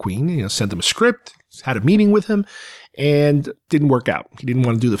Steve McQueen, sent him a script, had a meeting with him, and didn't work out. He didn't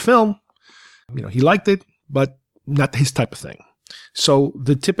want to do the film. He liked it, but not his type of thing. So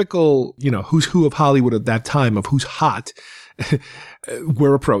the typical, who's who of Hollywood at that time, of who's hot,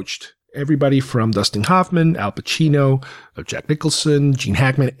 were approached. Everybody from Dustin Hoffman, Al Pacino, Jack Nicholson, Gene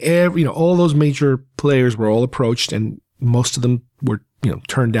Hackman, all those major players were all approached, and most of them were,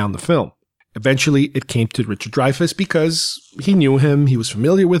 turned down the film. Eventually, it came to Richard Dreyfuss because he knew him, he was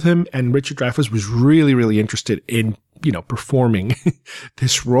familiar with him, and Richard Dreyfuss was really, really interested in, performing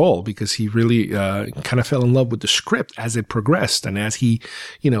this role because he really kind of fell in love with the script as it progressed and as he,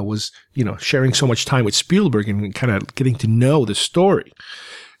 was, sharing so much time with Spielberg and kind of getting to know the story.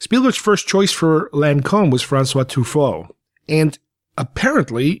 Spielberg's first choice for Lancôme was François Truffaut, and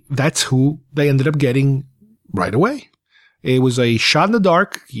apparently that's who they ended up getting right away. It was a shot in the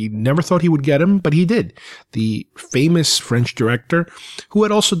dark. He never thought he would get him, but he did. The famous French director, who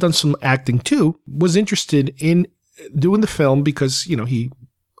had also done some acting too, was interested in doing the film because, he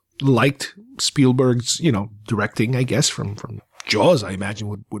liked Spielberg's, directing, I guess, from Jaws, I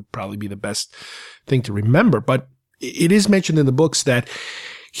imagine would probably be the best thing to remember. But it is mentioned in the books that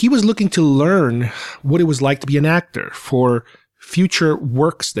he was looking to learn what it was like to be an actor for future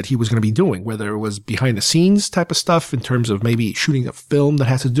works that he was going to be doing, whether it was behind the scenes type of stuff in terms of maybe shooting a film that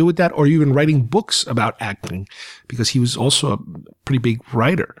has to do with that, or even writing books about acting, because he was also a pretty big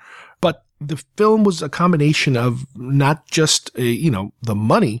writer. But the film was a combination of not just, the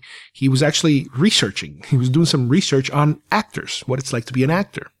money. He was actually researching. He was doing some research on actors, what it's like to be an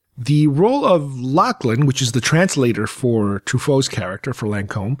actor. The role of Lachlan, which is the translator for Truffaut's character, for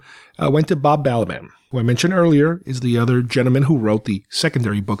Lancôme, went to Bob Balaban, who I mentioned earlier is the other gentleman who wrote the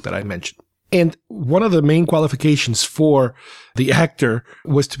secondary book that I mentioned. And one of the main qualifications for the actor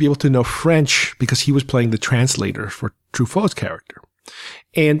was to be able to know French because he was playing the translator for Truffaut's character.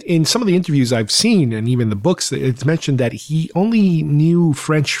 And in some of the interviews I've seen, and even the books, it's mentioned that he only knew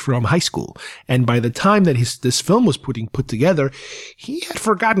French from high school. And by the time that this film was put together, he had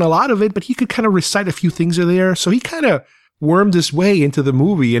forgotten a lot of it, but he could kind of recite a few things there. So he kind of wormed his way into the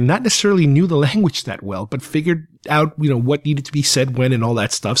movie and not necessarily knew the language that well, but figured out, what needed to be said when and all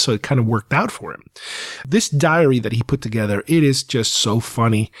that stuff. So it kind of worked out for him. This diary that he put together, it is just so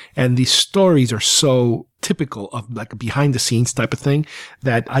funny. And these stories are so typical of like a behind the scenes type of thing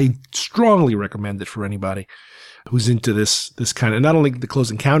that I strongly recommend it for anybody who's into this kind of, not only the Close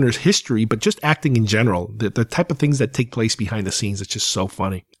Encounters history, but just acting in general, the type of things that take place behind the scenes. It's just so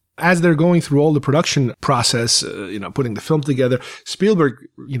funny. As they're going through all the production process, putting the film together, Spielberg,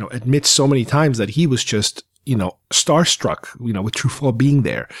 admits so many times that he was just, starstruck, with Truffaut being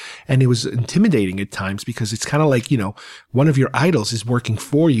there. And it was intimidating at times because it's kind of like, one of your idols is working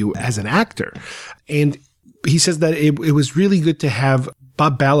for you as an actor. And he says that it was really good to have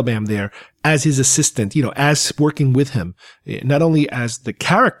Bob Balaban there as his assistant, as working with him, not only as the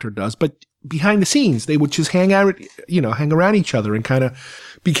character does, but behind the scenes. They would just hang around each other and kind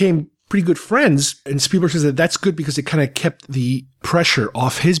of became pretty good friends. And Spielberg says that that's good because it kind of kept the pressure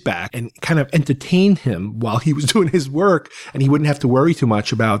off his back and kind of entertained him while he was doing his work. And he wouldn't have to worry too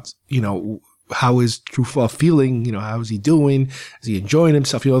much about, how is Truffaut feeling? How is he doing? Is he enjoying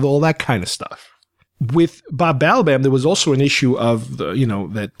himself? All that kind of stuff. With Bob Balaban, there was also an issue of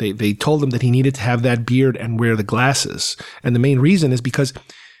that they told him that he needed to have that beard and wear the glasses. And the main reason is because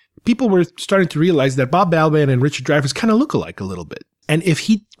people were starting to realize that Bob Balaban and Richard Dreyfuss kind of look alike a little bit. And if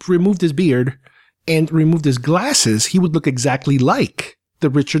he removed his beard and removed his glasses, he would look exactly like the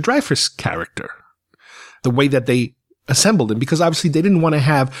Richard Dreyfuss character, the way that they assembled him, because obviously they didn't want to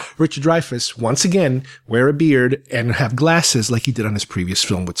have Richard Dreyfuss once again wear a beard and have glasses like he did on his previous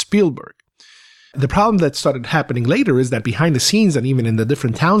film with Spielberg. The problem that started happening later is that behind the scenes and even in the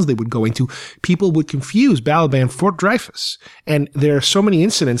different towns they would go into, people would confuse Balaban for Dreyfuss. And there are so many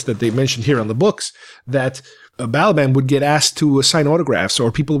incidents that they mentioned here on the books that Balaban would get asked to sign autographs,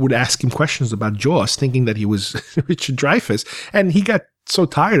 or people would ask him questions about Jaws thinking that he was Richard Dreyfuss. And he got so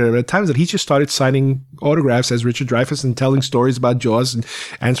tired of it at times that he just started signing autographs as Richard Dreyfuss and telling stories about Jaws and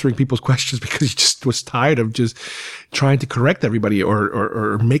answering people's questions because he just was tired of just trying to correct everybody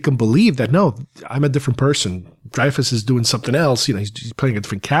or make them believe that, no, I'm a different person. Dreyfuss is doing something else. He's playing a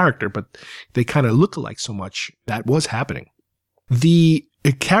different character, but they kind of look alike so much. That was happening. The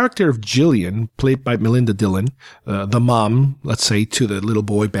character of Jillian, played by Melinda Dillon, the mom, let's say, to the little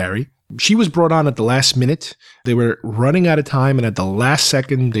boy Barry, she was brought on at the last minute. They were running out of time, and at the last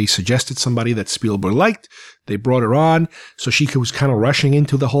second, they suggested somebody that Spielberg liked. They brought her on, so she was kind of rushing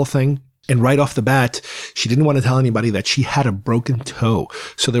into the whole thing. And right off the bat, she didn't want to tell anybody that she had a broken toe.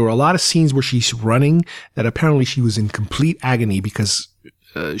 So there were a lot of scenes where she's running that apparently she was in complete agony because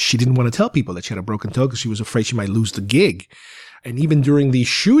she didn't want to tell people that she had a broken toe because she was afraid she might lose the gig. And even during the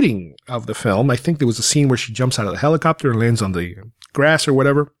shooting of the film, I think there was a scene where she jumps out of the helicopter and lands on the grass or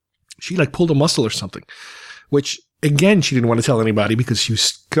whatever. She pulled a muscle or something, which again, she didn't want to tell anybody because she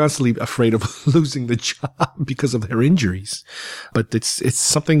was constantly afraid of losing the job because of her injuries. But it's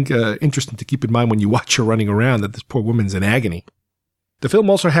something interesting to keep in mind when you watch her running around, that this poor woman's in agony. The film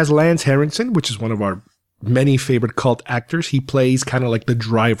also has Lance Henriksen, which is one of our many favorite cult actors. He plays kind of like the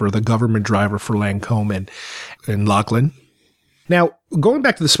driver, the government driver for Lancôme and Lachlan. Now, going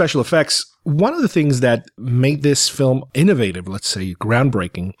back to the special effects, one of the things that made this film innovative, let's say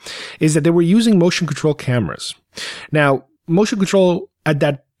groundbreaking, is that they were using motion control cameras. Now, motion control at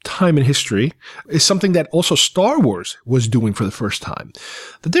that time in history is something that also Star Wars was doing for the first time.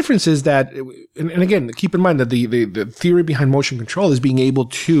 The difference is that, and again, keep in mind that the theory behind motion control is being able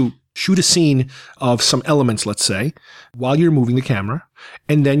to shoot a scene of some elements, let's say, while you're moving the camera,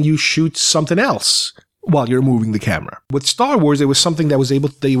 and then you shoot something else while you're moving the camera. With Star Wars, it was something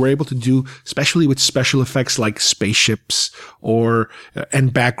that they were able to do, especially with special effects like spaceships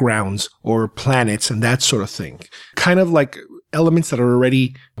and backgrounds or planets and that sort of thing. Kind of like elements that are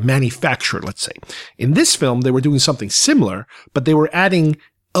already manufactured, let's say. In this film, they were doing something similar, but they were adding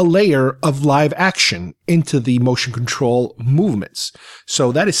a layer of live action into the motion control movements.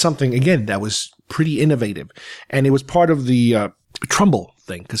 So that is something, again, that was pretty innovative. And it was part of the Trumbull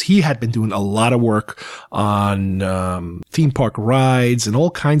thing, because he had been doing a lot of work on theme park rides and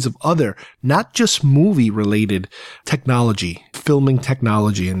all kinds of other, not just movie-related technology, filming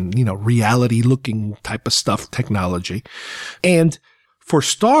technology and, reality-looking type of stuff technology. And for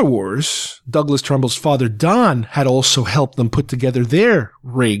Star Wars, Douglas Trumbull's father, Don, had also helped them put together their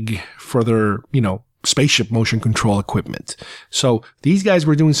rig for their, spaceship motion control equipment. So these guys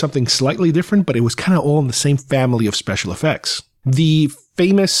were doing something slightly different, but it was kind of all in the same family of special effects. The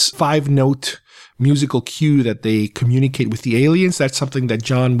famous 5-note musical cue that they communicate with the aliens, that's something that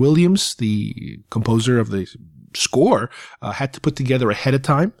John Williams, the composer of the score, had to put together ahead of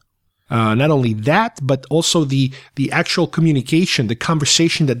time. Not only that, but also the actual communication, the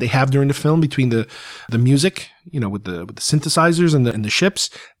conversation that they have during the film between the music, with the synthesizers and the ships,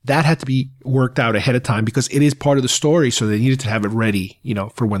 that had to be worked out ahead of time because it is part of the story. So they needed to have it ready,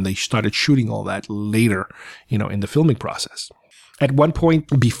 for when they started shooting all that later, in the filming process. At one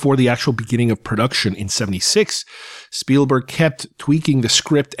point before the actual beginning of production in 1976, Spielberg kept tweaking the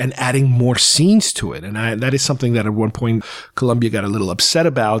script and adding more scenes to it. And that is something that at one point Columbia got a little upset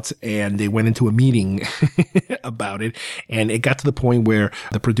about, and they went into a meeting about it. And it got to the point where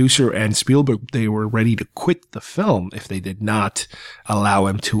the producer and Spielberg, they were ready to quit the film if they did not allow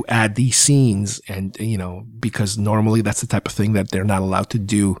him to add these scenes. And, because normally that's the type of thing that they're not allowed to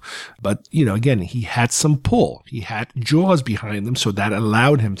do. But, again, he had some pull. He had Jaws behind him. So that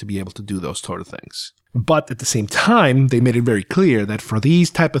allowed him to be able to do those sort of things. But at the same time, they made it very clear that for these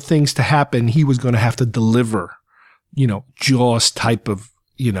type of things to happen, he was going to have to deliver, Jaws type of,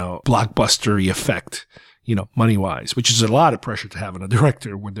 blockbuster effect, money-wise, which is a lot of pressure to have on a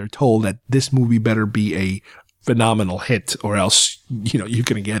director when they're told that this movie better be a phenomenal hit or else, you're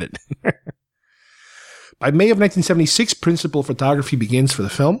going to get it. By May of 1976, principal photography begins for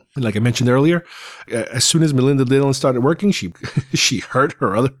the film. And like I mentioned earlier, as soon as Melinda Dillon started working, she hurt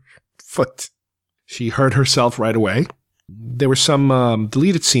her other foot. She hurt herself right away. There were some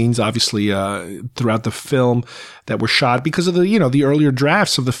deleted scenes, obviously, throughout the film that were shot because of the earlier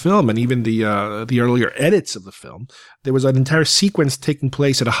drafts of the film and even the earlier edits of the film. There was an entire sequence taking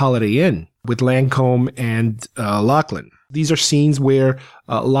place at a Holiday Inn with Lancome and Lachlan. These are scenes where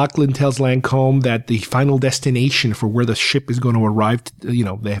Lachlan tells Lancome that the final destination for where the ship is going to arrive,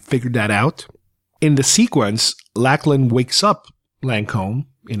 they have figured that out. In the sequence, Lachlan wakes up Lancome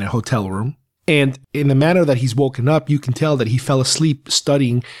in a hotel room. And in the manner that he's woken up, you can tell that he fell asleep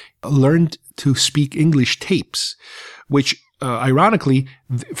studying learned to speak English tapes, which ironically,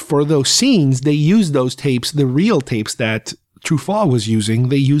 for those scenes, they used those tapes, the real tapes that Truffaut was using,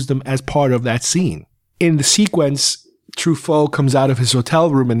 they used them as part of that scene. In the sequence, Truffaut comes out of his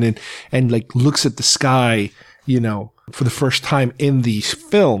hotel room and looks at the sky, for the first time in the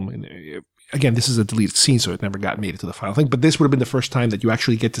film. And again, this is a deleted scene, so it never got made into the final thing. But this would have been the first time that you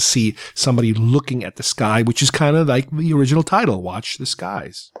actually get to see somebody looking at the sky, which is kind of like the original title, Watch the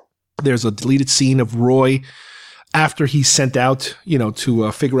Skies. There's a deleted scene of Roy after he's sent out,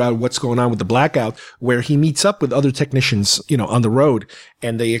 to figure out what's going on with the blackout, where he meets up with other technicians, on the road,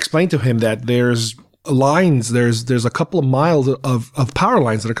 and they explain to him that there's lines, there's a couple of miles of power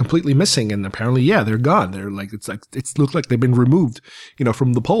lines that are completely missing, and apparently, they're gone. They're it's looked like they've been removed,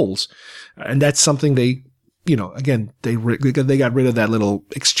 from the poles, and that's something they, again, they got rid of that little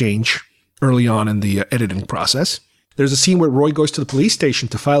exchange early on in the editing process. There's a scene where Roy goes to the police station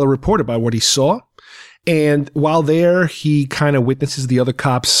to file a report about what he saw. And while there, he kind of witnesses the other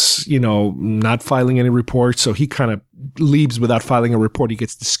cops, not filing any reports. So he kind of leaves without filing a report. He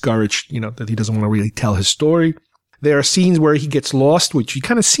gets discouraged, that he doesn't want to really tell his story. There are scenes where he gets lost, which you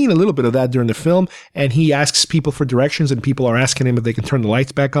kind of seen a little bit of that during the film. And he asks people for directions and people are asking him if they can turn the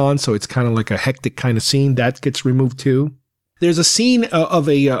lights back on. So it's kind of like a hectic kind of scene that gets removed too. There's a scene of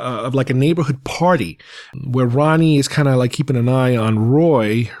like a neighborhood party where Ronnie is kind of like keeping an eye on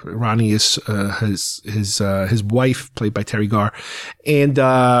Roy. Ronnie is his wife, played by Terry Garr, and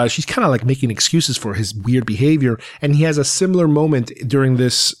she's kind of like making excuses for his weird behavior. And he has a similar moment during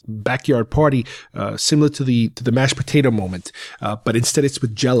this backyard party, similar to the mashed potato moment, but instead it's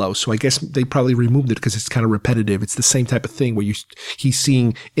with Jell-O. So I guess they probably removed it because it's kind of repetitive. It's the same type of thing where he's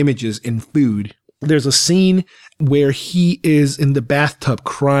seeing images in food. There's a scene where he is in the bathtub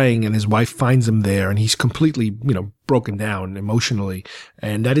crying and his wife finds him there and he's completely, broken down emotionally.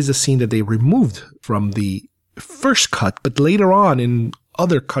 And that is a scene that they removed from the first cut, but later on in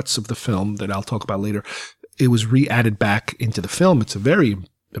other cuts of the film that I'll talk about later, it was re-added back into the film. It's a very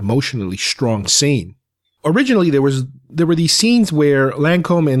emotionally strong scene. Originally, there were these scenes where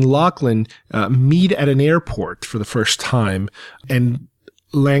Lancome and Lachlan meet at an airport for the first time, and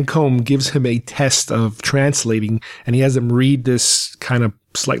Lancome gives him a test of translating, and he has him read this kind of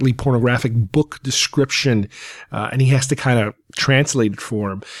slightly pornographic book description, and he has to kind of translate it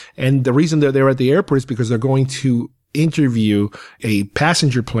for him. And the reason they're there at the airport is because they're going to interview a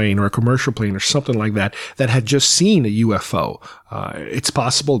passenger plane or a commercial plane or something like that had just seen a UFO. It's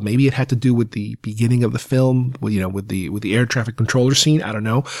possible maybe it had to do with the beginning of the film, with the air traffic controller scene. I don't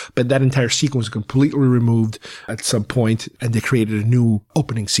know, but that entire sequence was completely removed at some point, and they created a new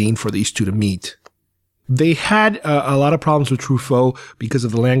opening scene for these two to meet. They had a lot of problems with Truffaut because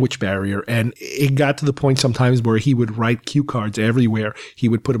of the language barrier, and it got to the point sometimes where he would write cue cards everywhere. He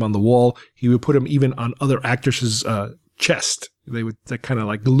would put them on the wall. He would put them even on other actors' chest. They kind of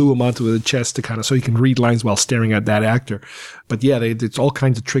like glue them onto the chest so he can read lines while staring at that actor. But yeah, it's all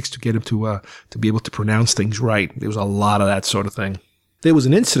kinds of tricks to get him to be able to pronounce things right. There was a lot of that sort of thing. There was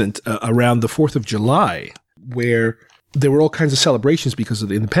an incident around the 4th of July where there were all kinds of celebrations because of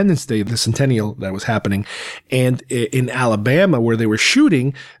the Independence Day, the centennial that was happening. And in Alabama, where they were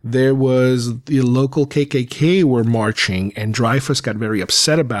shooting, there was the local KKK were marching, and Dreyfuss got very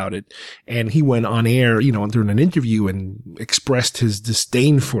upset about it. And he went on air, during an interview and expressed his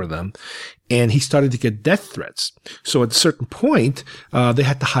disdain for them. And he started to get death threats. So at a certain point, they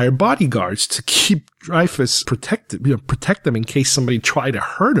had to hire bodyguards to keep Dreyfuss protected, protect them in case somebody tried to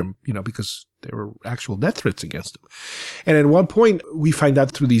hurt him, because there were actual death threats against him. And at one point, we find out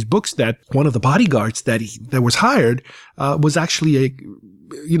through these books that one of the bodyguards that was hired was actually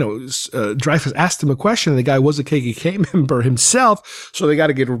Dreyfuss asked him a question, and the guy was a KKK member himself, so they had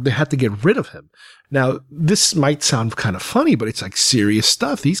to get rid of him. Now, this might sound kind of funny, but it's like serious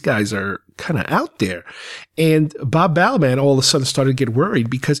stuff. These guys are kind of out there. And Bob Balaban all of a sudden started to get worried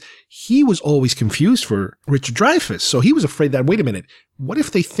because he was always confused for Richard Dreyfuss. So he was afraid that, wait a minute, what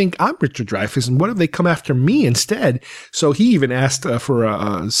if they think I'm Richard Dreyfuss, and what if they come after me instead? So he even asked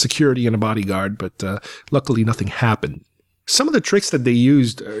for security and a bodyguard, but luckily nothing happened. Some of the tricks that they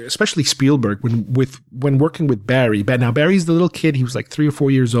used, especially Spielberg, when working with Barry. Now, Barry's the little kid. He was like 3 or 4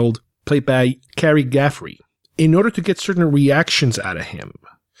 years old, played by Cary Gaffrey. In order to get certain reactions out of him,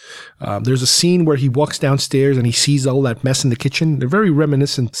 there's a scene where he walks downstairs and he sees all that mess in the kitchen. They're very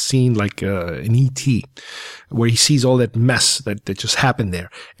reminiscent scene like in E.T., where he sees all that mess that just happened there.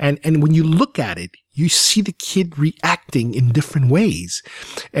 And when you look at it, you see the kid reacting in different ways.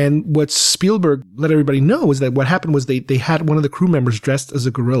 And what Spielberg let everybody know is that what happened was they had one of the crew members dressed as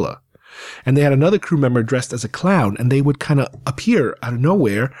a gorilla, and they had another crew member dressed as a clown, and they would kind of appear out of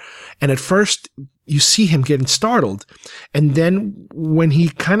nowhere. And at first, you see him getting startled. And then when he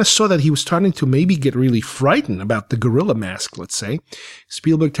kind of saw that he was starting to maybe get really frightened about the gorilla mask, let's say,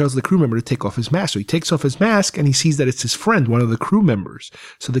 Spielberg tells the crew member to take off his mask. So he takes off his mask and he sees that it's his friend, one of the crew members.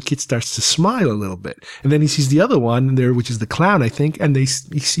 So the kid starts to smile a little bit. And then he sees the other one there, which is the clown, I think, and he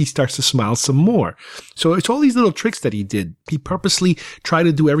starts to smile some more. So it's all these little tricks that he did. He purposely tried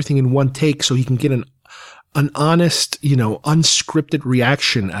to do everything in one take so he can get an honest, unscripted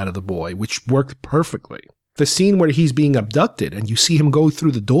reaction out of the boy, which worked perfectly. The scene where he's being abducted and you see him go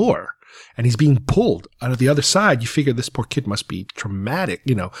through the door and he's being pulled out of the other side, you figure this poor kid must be traumatic,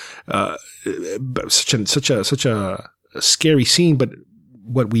 such a scary scene. But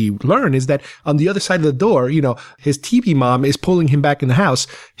what we learn is that on the other side of the door, his TV mom is pulling him back in the house.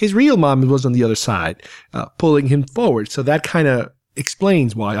 His real mom was on the other side, pulling him forward. So that kind of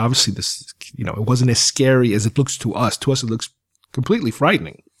explains why, obviously, this, it wasn't as scary as it looks to us. To us, it looks completely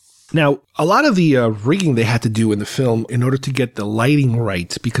frightening. Now, a lot of the rigging they had to do in the film in order to get the lighting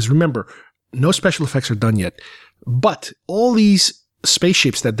right, because remember, no special effects are done yet, but all these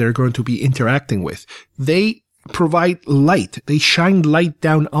spaceships that they're going to be interacting with, they provide light. They shine light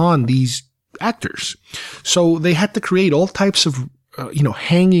down on these actors. So they had to create all types of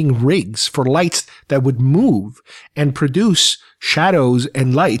hanging rigs for lights that would move and produce shadows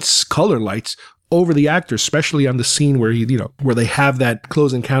and lights, color lights, over the actors, especially on the scene where where they have that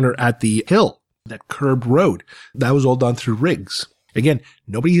close encounter at the hill, that curbed road. That was all done through rigs. Again,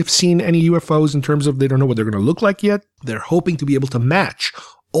 nobody have seen any UFOs in terms of they don't know what they're going to look like yet. They're hoping to be able to match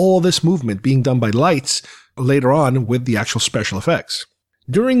all this movement being done by lights later on with the actual special effects.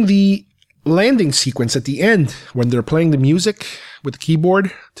 During the landing sequence at the end, when they're playing the music with the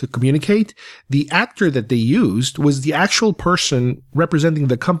keyboard to communicate, the actor that they used was the actual person representing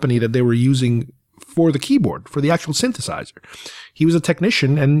the company that they were using for the keyboard, for the actual synthesizer. He was a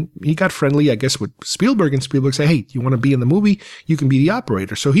technician, and he got friendly, I guess, with Spielberg, and Spielberg said, hey, do you want to be in the movie? You can be the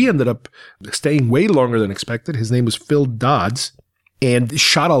operator. So he ended up staying way longer than expected. His name was Phil Dodds, and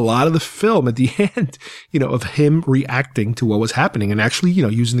shot a lot of the film at the end, of him reacting to what was happening and actually,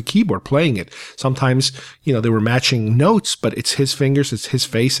 using the keyboard, playing it. Sometimes, they were matching notes, but it's his fingers, it's his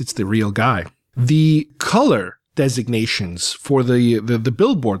face, it's the real guy. The color designations for the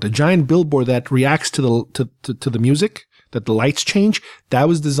billboard, the giant billboard that reacts to the music, that the lights change, that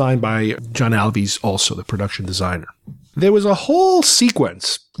was designed by John Alves, also the production designer. There was a whole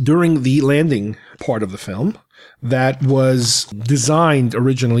sequence during the landing part of the film that was designed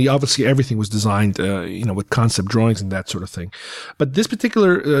originally. Obviously, everything was designed, with concept drawings and that sort of thing. But this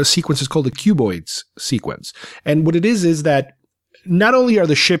particular sequence is called the cuboids sequence. And what it is that not only are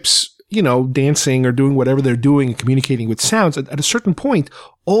the ships dancing or doing whatever they're doing and communicating with sounds, at a certain point,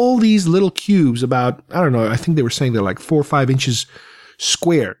 all these little cubes about, I don't know, I think they were saying they're like 4 or 5 inches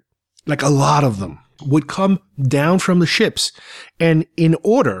square, like a lot of them, would come down from the ships and in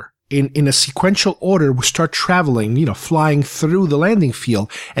order, in a sequential order, would start traveling, flying through the landing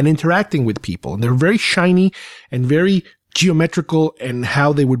field and interacting with people. And they're very shiny and very geometrical and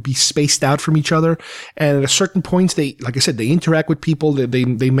how they would be spaced out from each other. And at a certain point, they interact with people.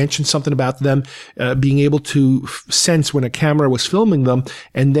 They mentioned something about them being able to sense when a camera was filming them.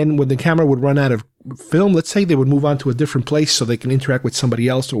 And then when the camera would run out of film, let's say, they would move on to a different place so they can interact with somebody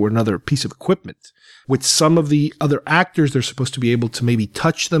else or another piece of equipment. With some of the other actors, they're supposed to be able to maybe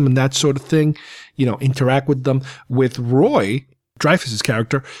touch them and that sort of thing, interact with them. With Roy Dreyfuss's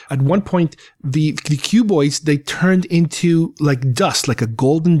character, at one point, the cuboids, they turned into like dust, like a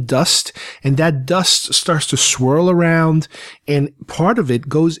golden dust, and that dust starts to swirl around, and part of it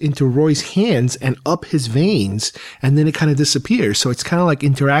goes into Roy's hands and up his veins, and then it kind of disappears. So it's kind of like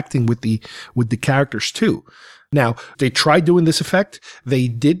interacting with the characters too. Now, they tried doing this effect. They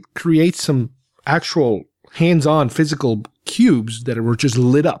did create some actual hands-on physical cubes that were just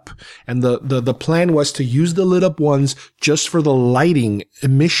lit up. And the plan was to use the lit up ones just for the lighting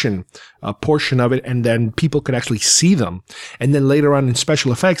emission portion of it, and then people could actually see them. And then later on in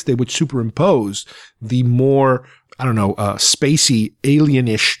special effects, they would superimpose the more, spacey,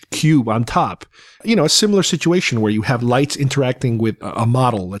 alienish cube on top. A similar situation where you have lights interacting with a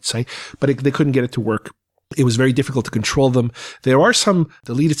model, let's say, but they couldn't get it to work. It was very difficult to control them. There are some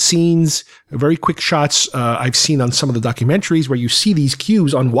deleted scenes, very quick shots I've seen on some of the documentaries where you see these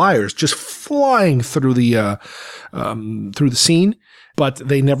cubes on wires just flying through the scene, but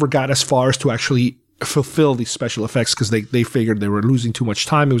they never got as far as to actually fulfill these special effects because they figured they were losing too much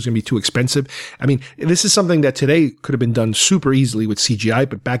time. It was going to be too expensive. I mean, this is something that today could have been done super easily with CGI,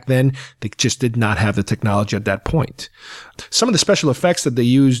 but back then they just did not have the technology at that point. Some of the special effects that they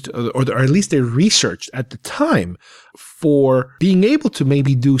used, or at least they researched at the time for being able to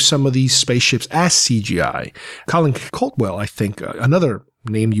maybe do some of these spaceships as CGI. Colin Coltwell, I think, another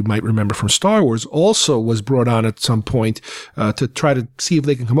name you might remember from Star Wars, also was brought on at some point to try to see if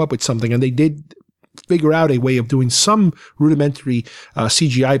they can come up with something, and they did figure out a way of doing some rudimentary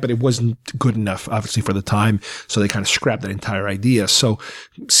CGI, but it wasn't good enough, obviously, for the time. So they kind of scrapped that entire idea. So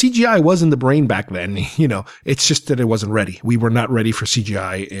CGI was in the brain back then. It's just that it wasn't ready. We were not ready for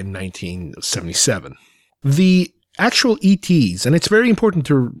CGI in 1977. The actual ETs, and it's very important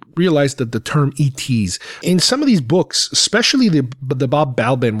to realize that the term ETs in some of these books, especially the Bob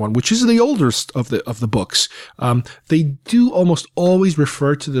Balaban one, which is the oldest of the books, they do almost always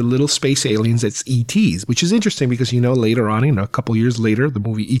refer to the little space aliens as ETs, which is interesting because later on, a couple years later, the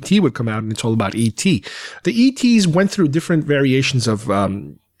movie ET would come out and it's all about ET. The ETs went through different variations of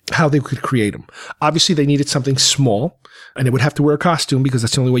how they could create them. Obviously, they needed something small, and they would have to wear a costume because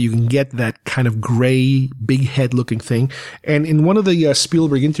that's the only way you can get that kind of gray, big head looking thing. And in one of the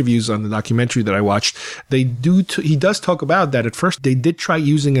Spielberg interviews on the documentary that I watched, he does talk about that at first they did try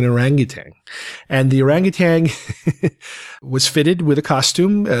using an orangutan. And the orangutan was fitted with a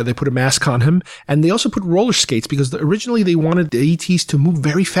costume. They put a mask on him. And they also put roller skates because originally they wanted the ETs to move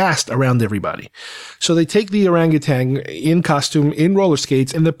very fast around everybody. So they take the orangutan in costume, in roller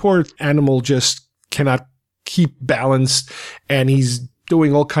skates, and the poor animal just cannot keep balanced, and he's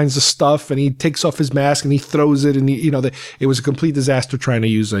doing all kinds of stuff, and he takes off his mask and he throws it, and it was a complete disaster trying to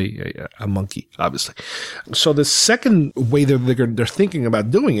use a monkey, obviously. So the second way they're thinking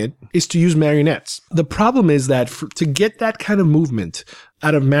about doing it is to use marionettes. The problem is that to get that kind of movement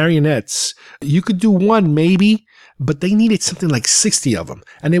out of marionettes, you could do one maybe, but they needed something like 60 of them,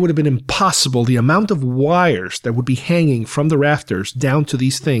 and it would have been impossible. The amount of wires that would be hanging from the rafters down to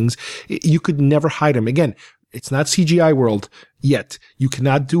these things, you could never hide them. Again, it's not CGI world yet. You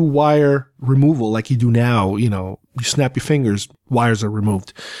cannot do wire removal like you do now. You snap your fingers, wires are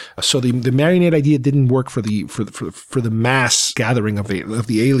removed. So the marionette idea didn't work for the mass gathering of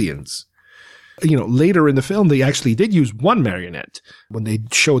the aliens. Later in the film, they actually did use one marionette when they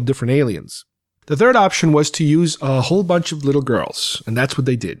showed different aliens. The third option was to use a whole bunch of little girls, and that's what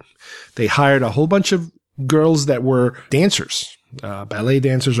they did. They hired a whole bunch of girls that were dancers, ballet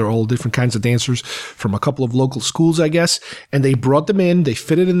dancers or all different kinds of dancers from a couple of local schools, I guess, and they brought them in, they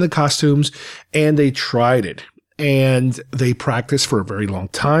fitted in the costumes, and they tried it. And they practiced for a very long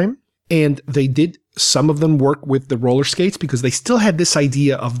time, and they did some of them work with the roller skates because they still had this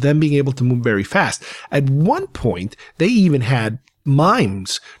idea of them being able to move very fast. At one point, they even had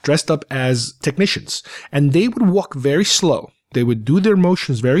mimes dressed up as technicians, and they would walk very slow. They would do their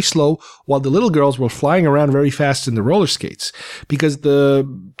motions very slow while the little girls were flying around very fast in the roller skates, because the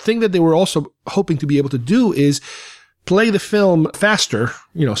thing that they were also hoping to be able to do is play the film faster,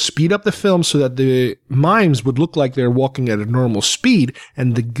 speed up the film so that the mimes would look like they're walking at a normal speed,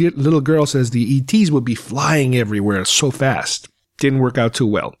 and the little girls as the ETs would be flying everywhere so fast. Didn't work out too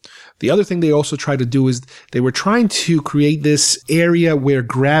well. The other thing they also tried to do is they were trying to create this area where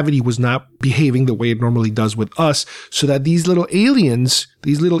gravity was not behaving the way it normally does with us, so that these little aliens,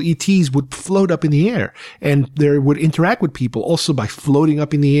 these little ETs would float up in the air, and they would interact with people also by floating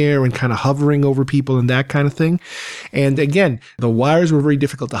up in the air and kind of hovering over people and that kind of thing. And again, the wires were very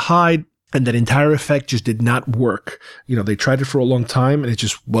difficult to hide, and that entire effect just did not work. They tried it for a long time and it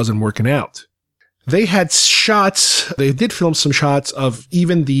just wasn't working out. They had shots, they did film some shots of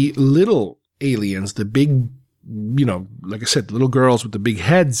even the little aliens, the big, like I said, little girls with the big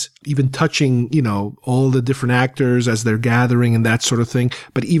heads, even touching, all the different actors as they're gathering and that sort of thing.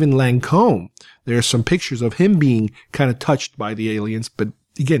 But even Lancome, there are some pictures of him being kind of touched by the aliens. But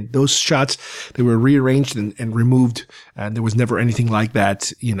again, those shots, they were rearranged and removed, and there was never anything like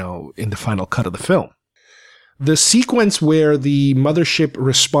that, in the final cut of the film. The sequence where the mothership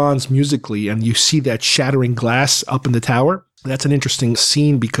responds musically and you see that shattering glass up in the tower, that's an interesting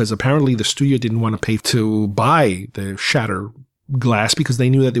scene because apparently the studio didn't want to pay to buy the shatter glass because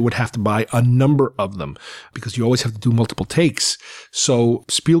they knew that they would have to buy a number of them because you always have to do multiple takes. So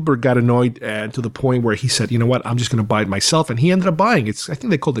Spielberg got annoyed to the point where he said, you know what, I'm just going to buy it myself. And he ended up buying it. I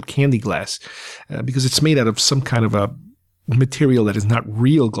think they called it candy glass because it's made out of some kind of a material that is not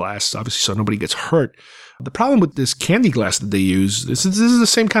real glass, obviously, so nobody gets hurt. The problem with this candy glass that they use, this is the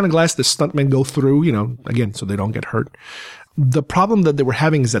same kind of glass that stuntmen go through, again, so they don't get hurt. The problem that they were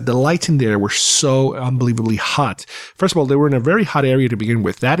having is that the lights in there were so unbelievably hot. First of all, they were in a very hot area to begin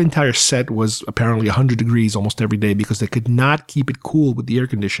with. That entire set was apparently 100 degrees almost every day because they could not keep it cool with the air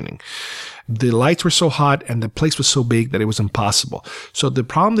conditioning. The lights were so hot and the place was so big that it was impossible. So the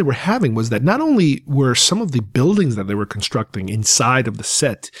problem they were having was that not only were some of the buildings that they were constructing inside of the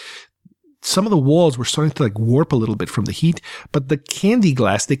set, some of the walls were starting to warp a little bit from the heat, but the candy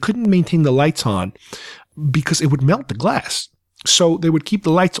glass, they couldn't maintain the lights on because it would melt the glass. So they would keep the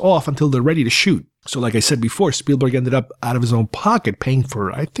lights off until they're ready to shoot. So like I said before, Spielberg ended up out of his own pocket paying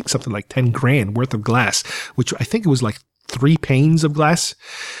for, I think, something like 10 grand worth of glass, which I think it was like 3 panes of glass.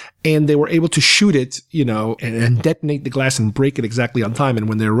 And they were able to shoot it, and detonate the glass and break it exactly on time. And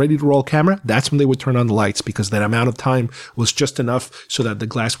when they were ready to roll camera, that's when they would turn on the lights because that amount of time was just enough so that the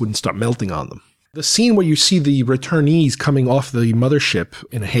glass wouldn't start melting on them. The scene where you see the returnees coming off the mothership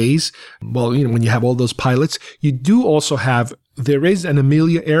in a haze, well, when you have all those pilots, you do also have, there is an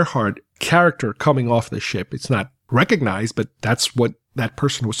Amelia Earhart character coming off the ship. It's not recognized, but that's what that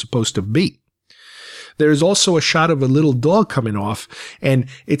person was supposed to be. There's also a shot of a little dog coming off. And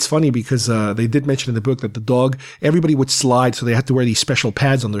it's funny because they did mention in the book that the dog, everybody would slide, so they had to wear these special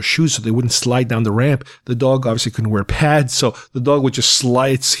pads on their shoes so they wouldn't slide down the ramp. The dog obviously couldn't wear pads, so the dog would just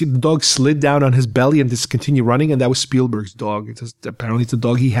slide. The dog slid down on his belly and just continue running, and that was Spielberg's dog. Apparently it's a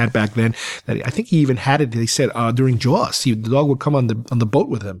dog he had back then. That I think he even had it, they said, during Jaws. The dog would come on the boat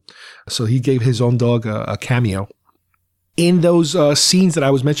with him. So he gave his own dog a cameo. In those scenes that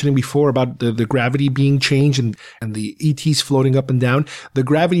I was mentioning before about the gravity being changed and the ETs floating up and down, the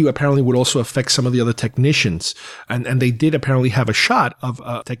gravity apparently would also affect some of the other technicians. And they did apparently have a shot of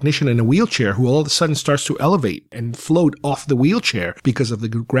a technician in a wheelchair who all of a sudden starts to elevate and float off the wheelchair because of the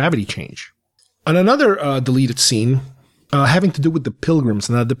gravity change. On another deleted scene, having to do with the Pilgrims.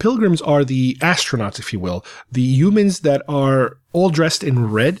 Now, the Pilgrims are the astronauts, if you will, the humans that are all dressed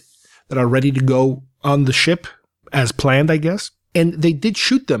in red, that are ready to go on the ship as planned, I guess. And they did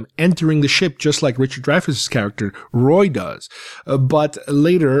shoot them entering the ship, just like Richard Dreyfuss's character, Roy, does. But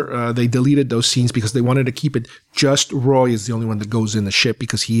later, they deleted those scenes because they wanted to keep it just Roy is the only one that goes in the ship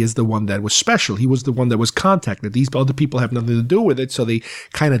because he is the one that was special. He was the one that was contacted. These other people have nothing to do with it, so they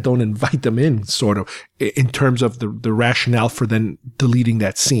kind of don't invite them in, sort of, in terms of the rationale for then deleting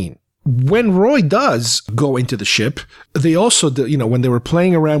that scene. When Roy does go into the ship, they also, when they were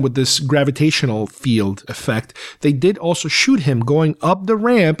playing around with this gravitational field effect, they did also shoot him going up the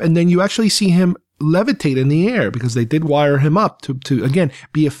ramp, and then you actually see him levitate in the air because they did wire him up to again,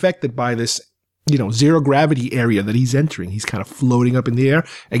 be affected by this, zero gravity area that he's entering. He's kind of floating up in the air.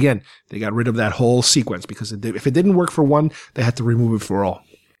 Again, they got rid of that whole sequence because if it didn't work for one, they had to remove it for all.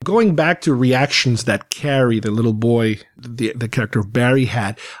 Going back to reactions that Carrie, the little boy, the character of Barry,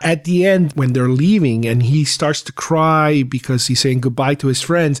 had, at the end when they're leaving and he starts to cry because he's saying goodbye to his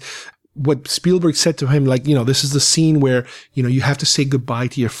friends, what Spielberg said to him, this is the scene where, you have to say goodbye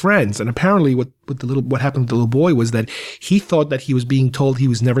to your friends. And apparently what happened to the little boy was that he thought that he was being told he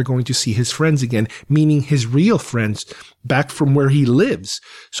was never going to see his friends again, meaning his real friends back from where he lives.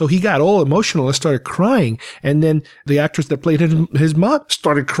 So he got all emotional and started crying. And then the actress that played his mom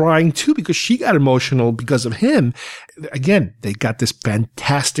started crying too because she got emotional because of him. Again, they got this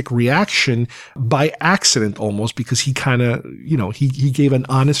fantastic reaction by accident almost because he kind of, he gave an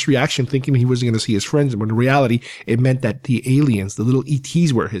honest reaction thinking he wasn't going to see his friends. When in reality, it meant that the aliens, the little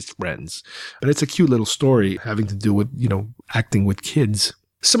ETs were his friends. But it's a cute little story having to do with, acting with kids.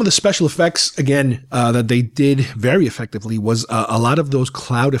 Some of the special effects, again, that they did very effectively was a lot of those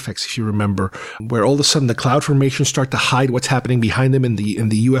cloud effects, if you remember, where all of a sudden the cloud formations start to hide what's happening behind them and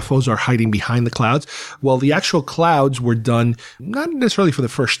the UFOs are hiding behind the clouds. Well, the actual clouds were done not necessarily for the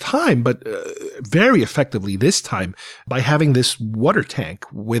first time, but very effectively this time by having this water tank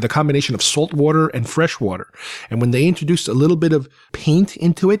with a combination of salt water and fresh water. And when they introduced a little bit of paint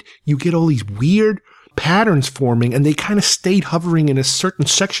into it, you get all these weird patterns forming, and they kind of stayed hovering in a certain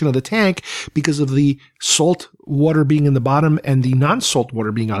section of the tank because of the salt water being in the bottom and the non-salt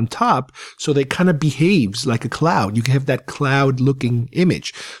water being on top. So they kind of behaves like a cloud. You can have that cloud looking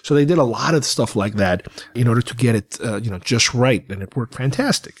image. So they did a lot of stuff like that in order to get it, just right. And it worked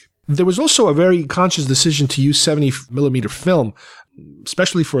fantastic. There was also a very conscious decision to use 70 millimeter film,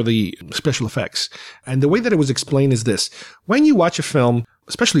 especially for the special effects. And the way that it was explained is this. When you watch a film,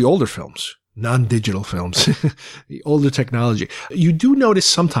 especially older films, non-digital films, the older technology, you do notice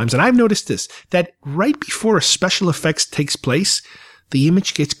sometimes, and I've noticed this, that right before a special effects takes place, the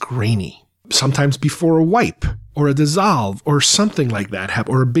image gets grainy. Sometimes before a wipe or a dissolve or something like that,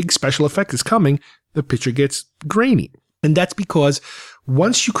 or a big special effect is coming, the picture gets grainy. And that's because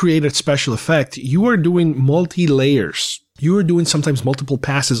once you create a special effect, you are doing multi-layers. You are doing sometimes multiple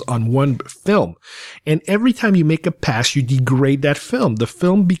passes on one film. And every time you make a pass, you degrade that film. The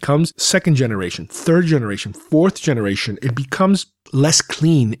film becomes second generation, third generation, fourth generation. It becomes less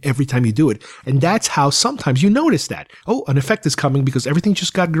clean every time you do it. And that's how sometimes you notice that. Oh, an effect is coming because everything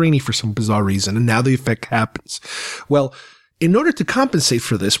just got grainy for some bizarre reason. And now the effect happens. Well, in order to compensate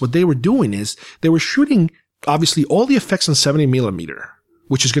for this, what they were doing is they were shooting, obviously, all the effects on 70 millimeter,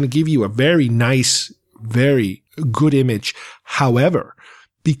 which is going to give you a very nice, very good image. However,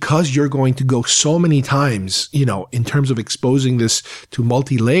 because you're going to go so many times, in terms of exposing this to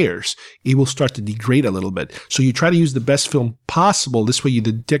multi-layers, it will start to degrade a little bit. So you try to use the best film possible. This way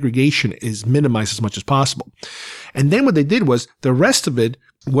the degradation is minimized as much as possible. And then what they did was the rest of it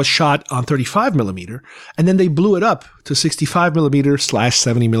was shot on 35 millimeter, and then they blew it up to 65 millimeter /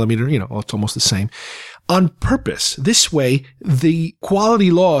 70 millimeter. It's almost the same. On purpose. This way, the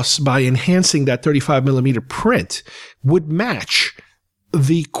quality loss by enhancing that 35 millimeter print would match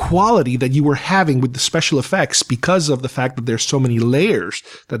the quality that you were having with the special effects because of the fact that there's so many layers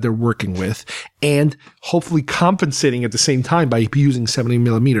that they're working with, and hopefully compensating at the same time by using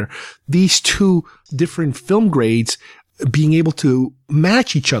 70mm. These two different film grades being able to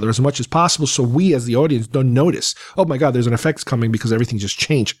match each other as much as possible so we as the audience don't notice, oh my God, there's an effects coming because everything just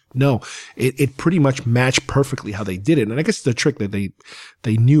changed. No, it pretty much matched perfectly how they did it. And I guess it's a trick that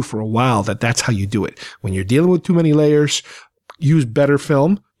they knew for a while that that's how you do it. When you're dealing with too many layers, use better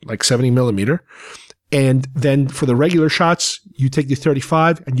film, like 70mm. And then for the regular shots, you take the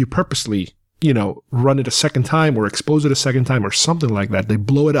 35 and you purposely, run it a second time or expose it a second time or something like that. They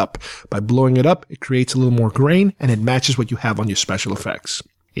blow it up. By blowing it up, it creates a little more grain and it matches what you have on your special effects.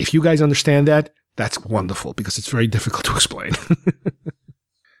 If you guys understand that, that's wonderful because it's very difficult to explain.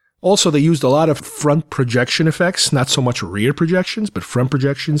 Also, they used a lot of front projection effects, not so much rear projections, but front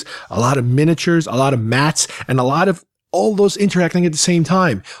projections, a lot of miniatures, a lot of mats, and a lot of all those interacting at the same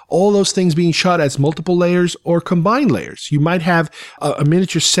time. All those things being shot as multiple layers or combined layers. You might have a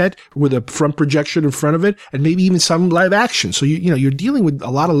miniature set with a front projection in front of it and maybe even some live action. So you're dealing with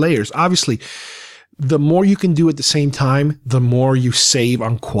a lot of layers. Obviously, the more you can do at the same time, the more you save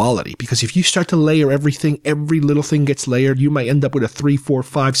on quality. Because if you start to layer everything, every little thing gets layered, you might end up with a 3, 4,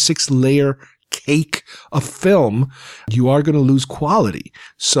 5, 6 layer cake of film. You are going to lose quality.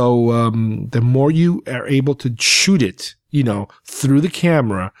 So the more you are able to shoot it, through the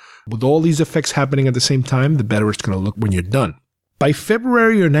camera with all these effects happening at the same time, the better it's going to look when you're done. By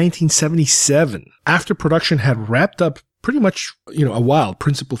February of 1977, after production had wrapped up pretty much, a while,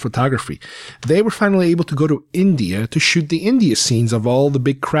 principal photography, they were finally able to go to India to shoot the India scenes of all the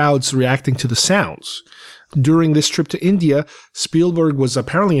big crowds reacting to the sounds. During this trip to India, Spielberg was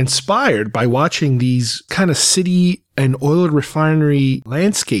apparently inspired by watching these kind of city and oil refinery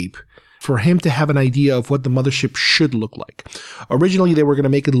landscape for him to have an idea of what the mothership should look like. Originally, they were going to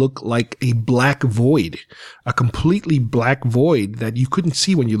make it look like a black void, a completely black void that you couldn't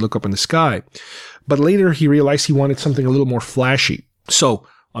see when you look up in the sky. But later, he realized he wanted something a little more flashy. So,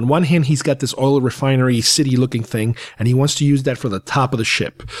 on one hand, he's got this oil refinery city-looking thing, and he wants to use that for the top of the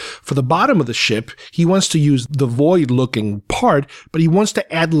ship. For the bottom of the ship, he wants to use the void-looking part, but he wants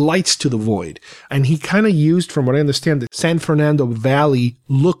to add lights to the void. And he kind of used, from what I understand, the San Fernando Valley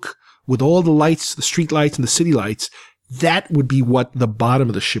look with all the lights, the street lights and the city lights. That would be what the bottom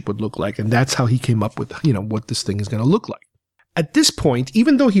of the ship would look like, and that's how he came up with, what this thing is going to look like. At this point,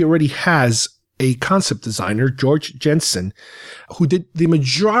 even though he already has a concept designer, Jensen, who did the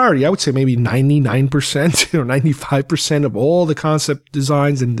majority, I would say maybe 99% or 95% of all the concept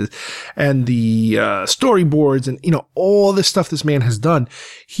designs and the storyboards and, all the stuff this man has done.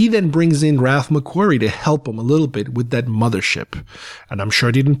 He then brings in Ralph McQuarrie to help him a little bit with that mothership. And I'm sure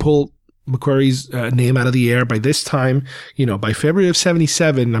he didn't pull McQuarrie's name out of the air by this time. By February of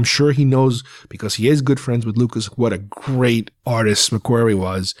 77, I'm sure he knows, because he is good friends with Lucas, what a great artist McQuarrie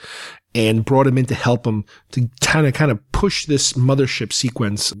was, and brought him in to help him to kind of push this mothership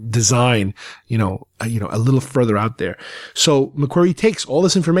sequence design, a little further out there. So McQuarrie takes all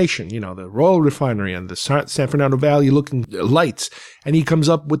this information, the Royal Refinery and the San Fernando Valley looking lights, and he comes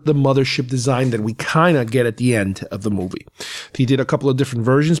up with the mothership design that we kind of get at the end of the movie. He did a couple of different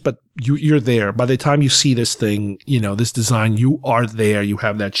versions, but you're there. By the time you see this thing, this design, you are there. You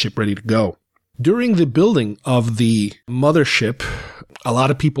have that ship ready to go. During the building of the mothership, a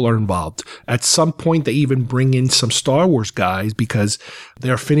lot of people are involved. At some point, they even bring in some Star Wars guys because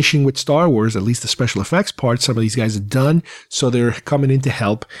they're finishing with Star Wars, at least the special effects part. Some of these guys are done, so they're coming in to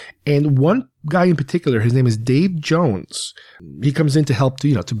help. And one guy in particular, his name is Dave Jones. He comes in to help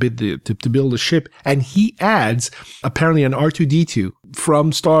to build the ship, and he adds apparently an R2-D2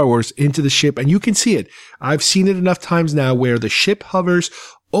 from Star Wars into the ship, and you can see it. I've seen it enough times now where the ship hovers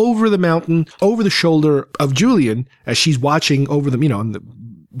over the mountain, over the shoulder of Julian as she's watching over them,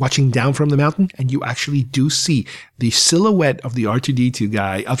 watching down from the mountain, and you actually do see the silhouette of the R2-D2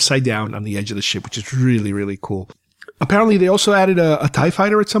 guy upside down on the edge of the ship, which is really, really cool. Apparently, they also added a TIE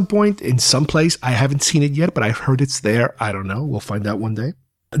fighter at some point in some place. I haven't seen it yet, but I've heard it's there. I don't know. We'll find out one day.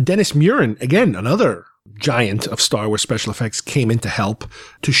 Dennis Muren, again, another giant of Star Wars special effects, came in to help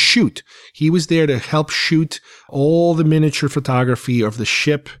to shoot. He was there to help shoot all the miniature photography of the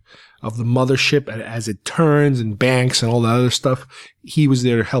ship, of the mothership as it turns and banks and all the other stuff. He was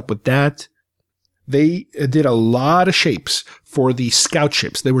there to help with that. They did a lot of shapes for the scout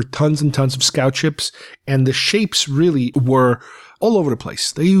ships. There were tons and tons of scout ships, and the shapes really were all over the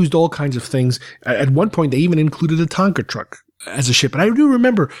place. They used all kinds of things. At one point, they even included a Tonka truck as a ship. And I do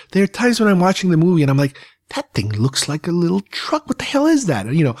remember there are times when I'm watching the movie and I'm like, that thing looks like a little truck. What the hell is that?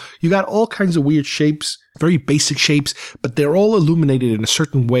 You got all kinds of weird shapes very basic shapes, but they're all illuminated in a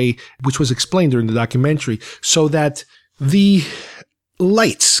certain way, which was explained during the documentary, so that the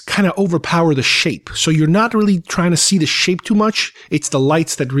lights kind of overpower the shape. So you're not really trying to see the shape too much. It's the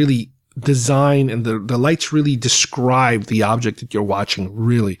lights that really design, and the lights really describe the object that you're watching,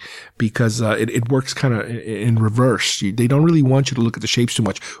 really, because it works kind of in reverse. They don't really want you to look at the shapes too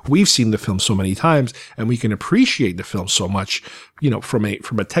much. We've seen the film so many times, and we can appreciate the film so much, from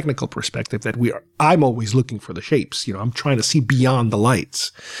a technical perspective, that I'm always looking for the shapes. I'm trying to see beyond the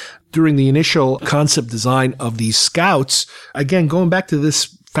lights. During the initial concept design of these scouts, again, going back to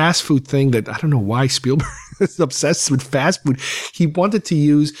this fast food thing that I don't know why Spielberg is obsessed with fast food. He wanted to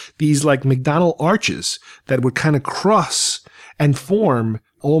use these like McDonald arches that would kind of cross and form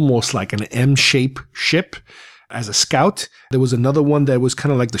almost like an M-shaped ship as a scout. There was another one that was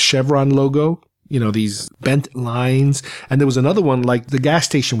kind of like the Chevron logo, these bent lines. And there was another one like the gas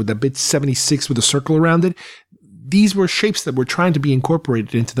station with the bit 76 with a circle around it. These were shapes that were trying to be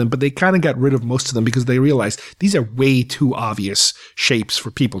incorporated into them, but they kind of got rid of most of them because they realized these are way too obvious shapes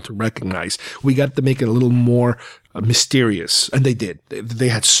for people to recognize. We got to make it a little more mysterious, and they did. They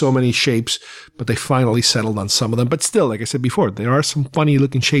had so many shapes, but they finally settled on some of them. But still, like I said before, there are some funny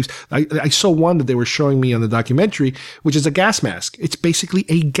looking shapes. I saw one that they were showing me on the documentary, which is a gas mask. It's basically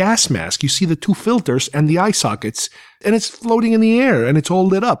a gas mask. You see the two filters and the eye sockets, and it's floating in the air, and it's all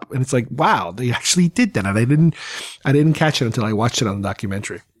lit up. And it's like, wow, they actually did that. And I didn't catch it until I watched it on the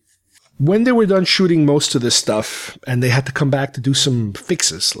documentary. When they were done shooting most of this stuff, and they had to come back to do some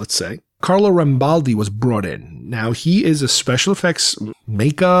fixes, let's say, Carlo Rambaldi was brought in. Now, he is a special effects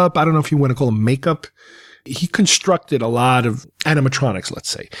makeup. I don't know if you want to call him makeup. He constructed a lot of animatronics, let's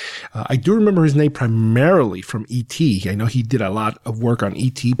say. I do remember his name primarily from E.T. I know he did a lot of work on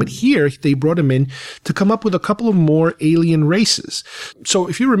E.T., but here they brought him in to come up with a couple of more alien races. So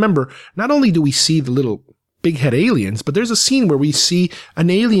if you remember, not only do we see the little big head aliens, but there's a scene where we see an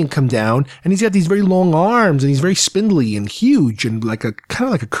alien come down, and he's got these very long arms, and he's very spindly and huge, and like a kind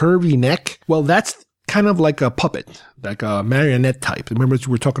of like a curvy neck. Well, that's kind of like a puppet, like a marionette type. Remember,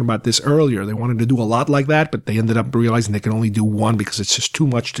 we were talking about this earlier. They wanted to do a lot like that, but they ended up realizing they can only do one because it's just too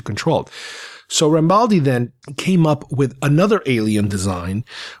much to control. So Rambaldi then came up with another alien design,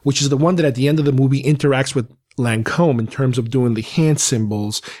 which is the one that at the end of the movie interacts with Lancome in terms of doing the hand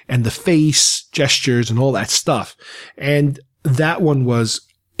symbols and the face gestures and all that stuff. And that one was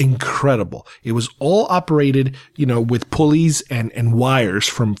incredible. It was all operated, with pulleys and wires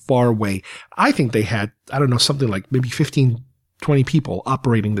from far away. I think they had, I don't know, something like maybe 15, 20 people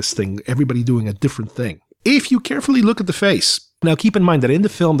operating this thing, everybody doing a different thing. If you carefully look at the face, now keep in mind that in the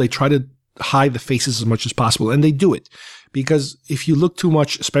film, they try to hide the faces as much as possible, and they do it. Because if you look too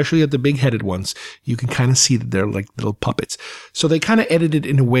much, especially at the big-headed ones, you can kind of see that they're like little puppets. So they kind of edited it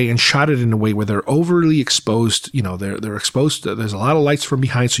in a way and shot it in a way where they're overly exposed. They're exposed. There's a lot of lights from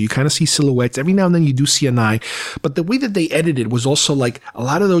behind, so you kind of see silhouettes. Every now and then you do see an eye. But the way that they edited was also like a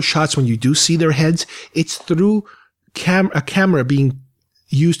lot of those shots when you do see their heads, it's through a camera being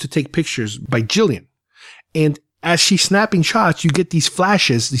used to take pictures by Jillian. And as she's snapping shots, you get these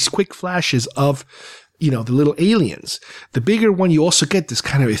flashes, these quick flashes of the little aliens. The bigger one, you also get this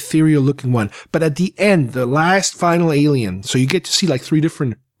kind of ethereal looking one. But at the end, the last final alien, so you get to see like 3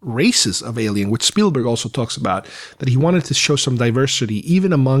 different races of alien, which Spielberg also talks about, that he wanted to show some diversity,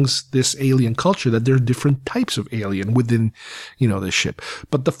 even amongst this alien culture, that there are different types of alien within, the ship.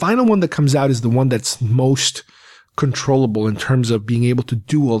 But the final one that comes out is the one that's most controllable in terms of being able to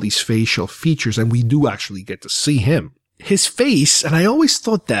do all these facial features. And we do actually get to see him. His face, and I always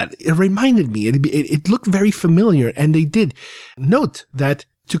thought that, it reminded me, it looked very familiar, and they did. Note that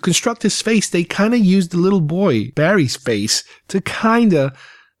to construct his face, they kind of used the little boy, Barry's face, to kind of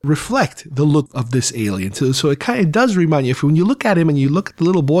reflect the look of this alien. So it kind of does remind you, when you look at him and you look at the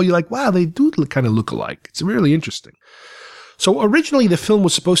little boy, you're like, wow, they do kind of look alike. It's really interesting. So originally the film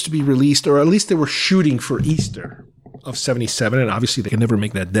was supposed to be released, or at least they were shooting for Easter of 77, and obviously they can never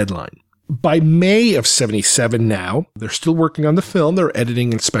make that deadline. By May of 77 now, they're still working on the film. They're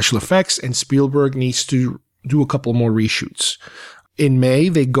editing and special effects, and Spielberg needs to do a couple more reshoots. In May,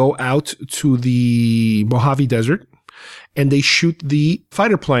 they go out to the Mojave Desert, and they shoot the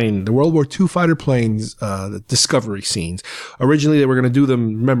fighter plane, the World War II fighter planes, the discovery scenes. Originally, they were going to do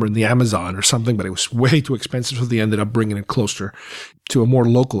them, remember, in the Amazon or something, but it was way too expensive, so they ended up bringing it closer to a more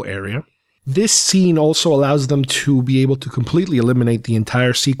local area. This scene also allows them to be able to completely eliminate the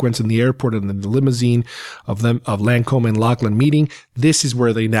entire sequence in the airport and then the limousine of Lancome and Lachlan meeting. This is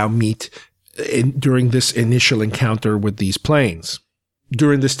where they now meet during this initial encounter with these planes.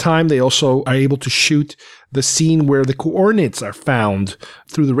 During this time, they also are able to shoot the scene where the coordinates are found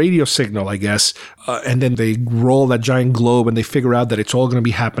through the radio signal, I guess. And then they roll that giant globe and they figure out that it's all going to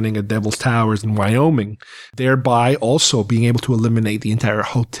be happening at Devil's Towers in Wyoming, thereby also being able to eliminate the entire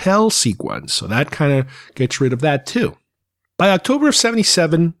hotel sequence. So that kind of gets rid of that too. By October of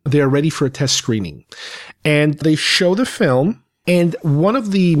 1977, they are ready for a test screening. And they show the film. And one of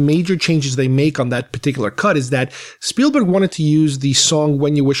the major changes they make on that particular cut is that Spielberg wanted to use the song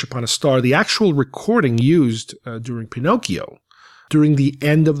When You Wish Upon a Star, the actual recording used during Pinocchio, during the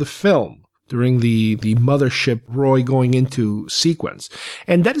end of the film, during the mothership Roy going into sequence.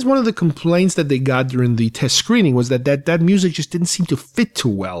 And that is one of the complaints that they got during the test screening, was that music just didn't seem to fit too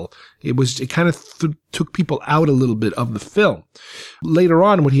well. It kind of took people out a little bit of the film. Later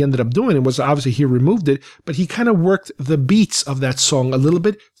on, what he ended up doing was obviously he removed it, but he kind of worked the beats of that song a little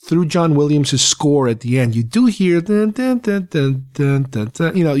bit through John Williams' score at the end. You do hear, dun, dun, dun, dun, dun, dun,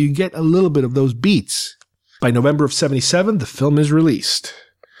 dun, you get a little bit of those beats. By November of 1977, the film is released.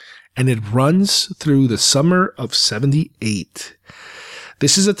 And it runs through the summer of 1978.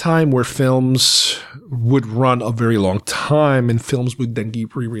 This is a time where films would run a very long time, and films would then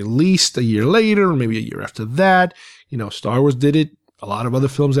get re-released a year later, or maybe a year after that. Star Wars did it. A lot of other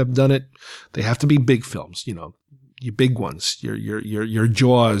films have done it. They have to be big films, your big ones, your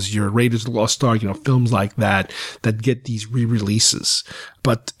Jaws, your Raiders of the Lost Ark, films like that get these re-releases.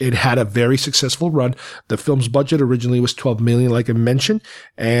 But it had a very successful run. The film's budget originally was $12 million, like I mentioned.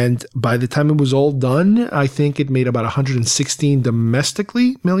 And by the time it was all done, I think it made about $116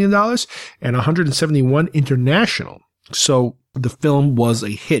 domestically million and $171 international. So the film was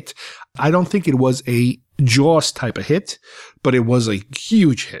a hit. I don't think it was a Jaws type of hit, but it was a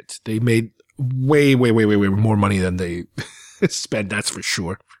huge hit. They made way more money than they spent, that's for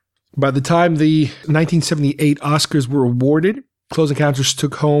sure. By the time the 1978 Oscars were awarded, Close Encounters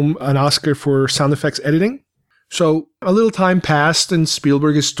took home an Oscar for sound effects editing. So a little time passed and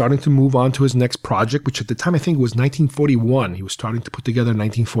Spielberg is starting to move on to his next project, which at the time I think was 1941. He was starting to put together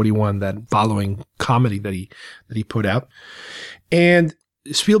 1941, that following comedy that he put out. And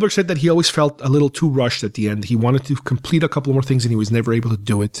Spielberg said that he always felt a little too rushed at the end. He wanted to complete a couple more things and he was never able to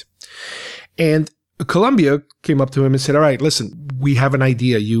do it. And Columbia came up to him and said, all right, listen, we have an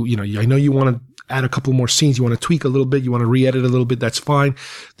idea. I know you want to add a couple more scenes. You want to tweak a little bit. You want to re-edit a little bit. That's fine.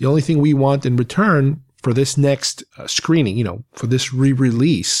 The only thing we want in return for this next screening, for this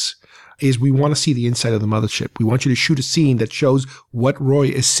re-release, is we want to see the inside of the mothership. We want you to shoot a scene that shows what Roy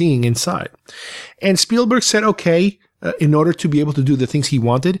is seeing inside. And Spielberg said, okay, in order to be able to do the things he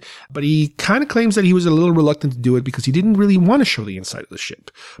wanted, but he kind of claims that he was a little reluctant to do it because he didn't really want to show the inside of the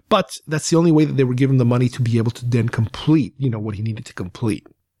ship. But that's the only way that they were giving him the money to be able to then complete, what he needed to complete.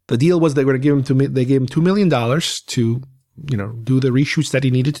 The deal was they gave him $2 million to, do the reshoots that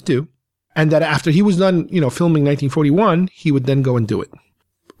he needed to do. And that after he was done, filming 1941, he would then go and do it.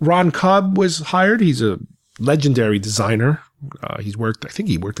 Ron Cobb was hired. He's a legendary designer. I think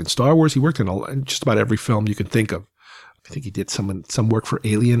he worked in Star Wars. He worked in just about every film you can think of. I think he did some work for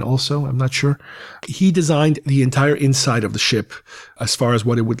Alien also. I'm not sure. He designed the entire inside of the ship as far as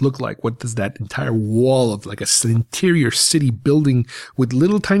what it would look like. What does that entire wall of like an interior city building with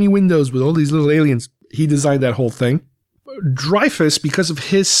little tiny windows with all these little aliens? He designed that whole thing. Dreyfuss, because of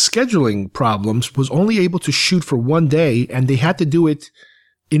his scheduling problems, was only able to shoot for one day, and they had to do it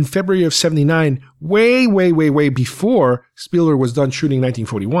in February of 1979, way before Spielberg was done shooting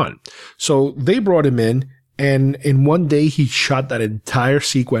 1941. So they brought him in, and in one day he shot that entire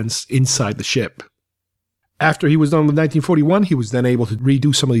sequence inside the ship. After he was done with 1941, he was then able to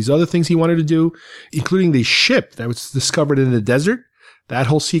redo some of these other things he wanted to do, including the ship that was discovered in the desert. That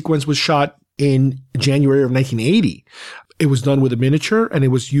whole sequence was shot in January of 1980. It was done with a miniature and it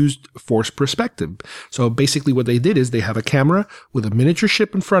was used forced perspective. So basically what they did is they have a camera with a miniature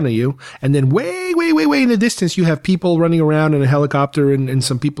ship in front of you, and then way in the distance you have people running around in a helicopter and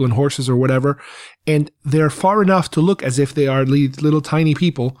some people in horses or whatever, and they're far enough to look as if they are little tiny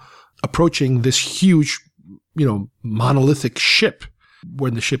people approaching this huge, monolithic ship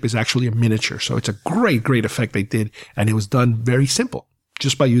when the ship is actually a miniature. So it's a great effect they did, and it was done very simple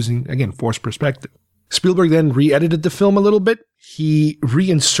just by using, again, forced perspective. Spielberg then re-edited the film a little bit. He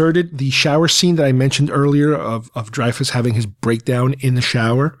reinserted the shower scene that I mentioned earlier of Dreyfuss having his breakdown in the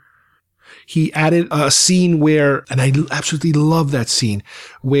shower. He added a scene where, and I absolutely love that scene,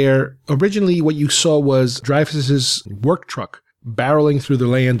 where originally what you saw was Dreyfuss's work truck barreling through the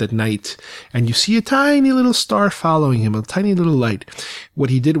land at night, and you see a tiny little star following him, a tiny little light.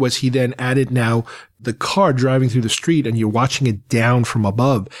 What he did was he then added now the car driving through the street, and you're watching it down from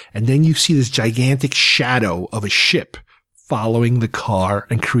above, and then you see this gigantic shadow of a ship following the car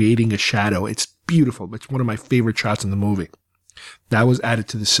and creating a shadow. It's beautiful. It's one of my favorite shots in the movie. That was added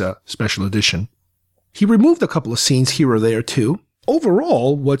to this special edition. He removed a couple of scenes here or there too.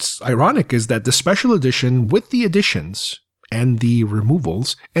 Overall, what's ironic is that the special edition with the additions and the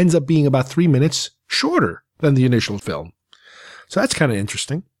removals ends up being about 3 minutes shorter than the initial film. So that's kind of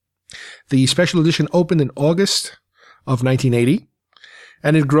interesting. The special edition opened in August of 1980,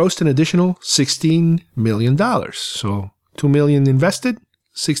 and it grossed an additional $16 million. So $2 million invested,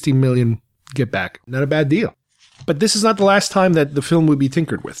 $16 million get back. Not a bad deal. But this is not the last time that the film would be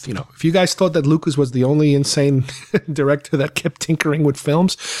tinkered with. You know, if you guys thought that Lucas was the only insane director that kept tinkering with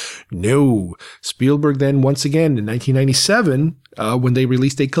films, no. Spielberg then, once again, in 1997, when they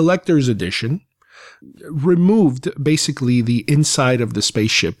released a collector's edition, removed basically the inside of the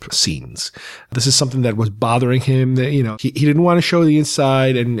spaceship scenes. This is something that was bothering him. That, you know, he didn't want to show the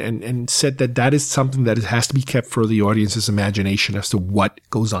inside and said that is something that has to be kept for the audience's imagination as to what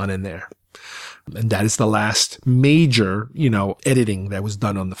goes on in there. And that is the last major, editing that was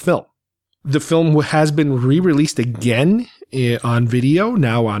done on the film. The film has been re-released again on video,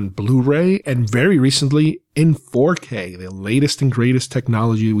 now on Blu-ray, and very recently in 4K, the latest and greatest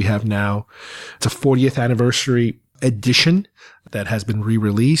technology we have now. It's a 40th anniversary edition that has been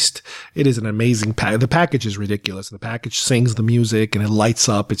re-released. It is an amazing the package is ridiculous. The package sings the music and it lights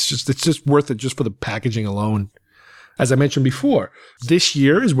up. It's just worth it just for the packaging alone. As I mentioned before, this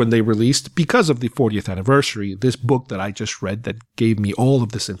year is when they released, because of the 40th anniversary, this book that I just read that gave me all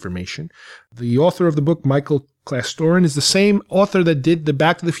of this information. The author of the book, Michael Klastorin, is the same author that did the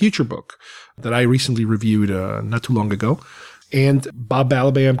Back to the Future book that I recently reviewed not too long ago. And Bob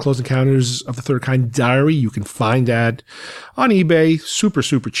Balaban, Close Encounters of the Third Kind Diary, you can find that on eBay, super,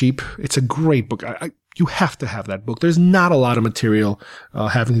 super cheap. It's a great book. You have to have that book. There's not a lot of material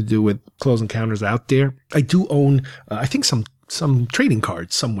having to do with Close Encounters out there. I do own, I think, some trading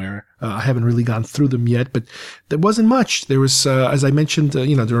cards somewhere. I haven't really gone through them yet, but there wasn't much. There was, as I mentioned,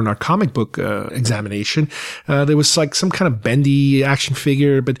 during our comic book examination, there was like some kind of bendy action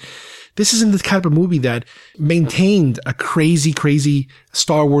figure, but this isn't the type of movie that maintained a crazy, crazy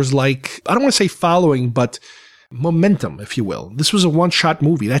Star Wars-like, I don't want to say following, but momentum, if you will. This was a one-shot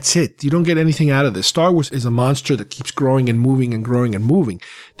movie. That's it. You don't get anything out of this. Star Wars is a monster that keeps growing and moving and growing and moving.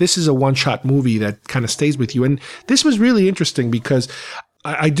 This is a one-shot movie that kind of stays with you. And this was really interesting because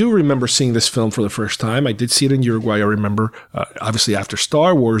I do remember seeing this film for the first time. I did see it in Uruguay, I remember, obviously after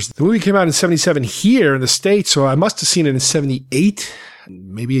Star Wars. The movie came out in 77 here in the States, so I must have seen it in 78,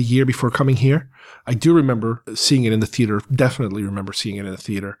 maybe a year before coming here. I do remember seeing it in the theater, definitely remember seeing it in the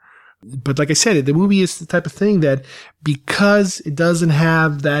theater. But like I said, the movie is the type of thing that, because it doesn't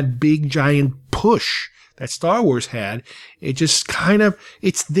have that big giant push that Star Wars had, it just kind of,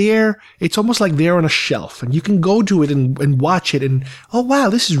 it's there, it's almost like there on a shelf, and you can go to it and watch it and, oh wow,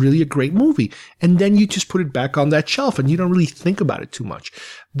 this is really a great movie. And then you just put it back on that shelf and you don't really think about it too much.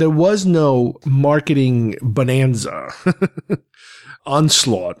 There was no marketing bonanza.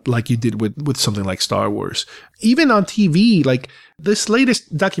 Onslaught like you did with something like Star Wars. Even on TV, like this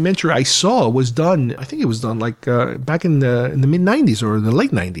latest documentary I saw was done, I think it was done like back in the mid-90s or the late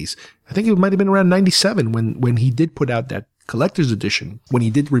 90s. I think it might have been around 97 when he did put out that collector's edition, when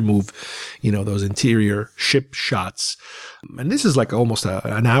he did remove, those interior ship shots. And this is like almost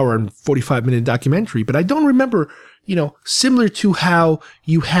an hour and 45-minute documentary, but I don't remember, similar to how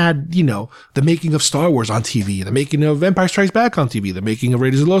you had, the making of Star Wars on TV, the making of Empire Strikes Back on TV, the making of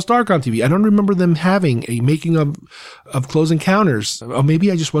Raiders of the Lost Ark on TV. I don't remember them having a making of Close Encounters. Or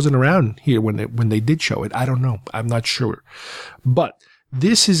maybe I just wasn't around here when they did show it. I don't know. I'm not sure. But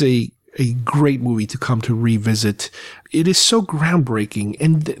this is a great movie to come to revisit. It is so groundbreaking,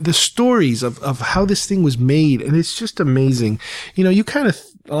 and the stories of how this thing was made, and it's just amazing. You kind of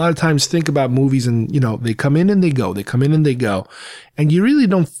a lot of times think about movies and, they come in and they go, they come in and they go, and you really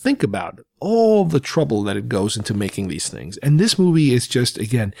don't think about all the trouble that it goes into making these things. And this movie is just,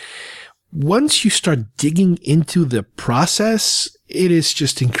 again, once you start digging into the process, it is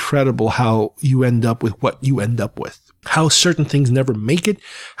just incredible how you end up with what you end up with. How certain things never make it,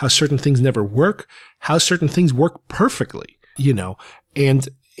 how certain things never work, how certain things work perfectly, and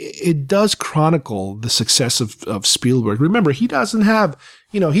it does chronicle the success of Spielberg. Remember, he doesn't have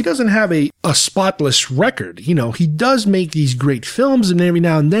a spotless record. He does make these great films, and every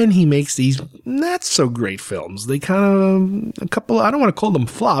now and then he makes these not so great films. They kind of, I don't want to call them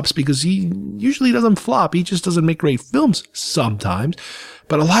flops because he usually doesn't flop. He just doesn't make great films sometimes,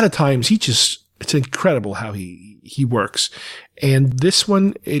 but a lot of times it's incredible how he works. And this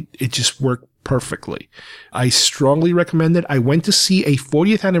one, it just worked perfectly. I strongly recommend it. I went to see a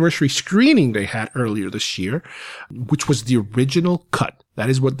 40th anniversary screening they had earlier this year, which was the original cut. That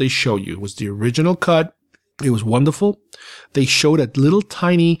is what they show you. It was the original cut. It was wonderful. They showed a little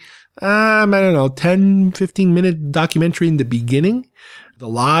tiny, 10, 15 minute documentary in the beginning. A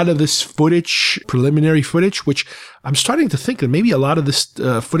lot of this footage, preliminary footage, which I'm starting to think that maybe a lot of this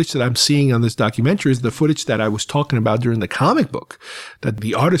footage that I'm seeing on this documentary is the footage that I was talking about during the comic book that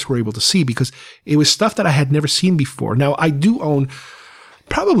the artists were able to see, because it was stuff that I had never seen before. Now, I do own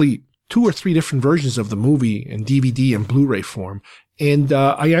probably 2 or 3 different versions of the movie in DVD and Blu-ray form. And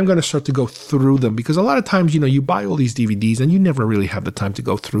I am going to start to go through them, because a lot of times, you buy all these DVDs and you never really have the time to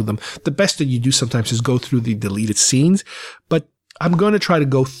go through them. The best that you do sometimes is go through the deleted scenes, but I'm going to try to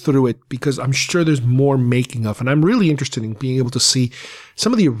go through it because I'm sure there's more making of, and I'm really interested in being able to see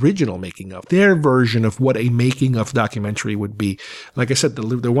some of the original making of, their version of what a making of documentary would be. Like I said,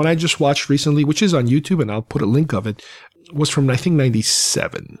 the one I just watched recently, which is on YouTube, and I'll put a link of it, was from, I think,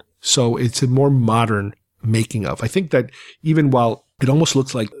 97. So it's a more modern making of. I think that even while it almost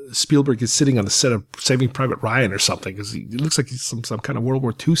looks like Spielberg is sitting on the set of Saving Private Ryan or something, because it looks like he's some kind of World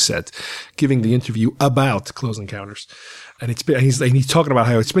War II set giving the interview about Close Encounters. And he's talking about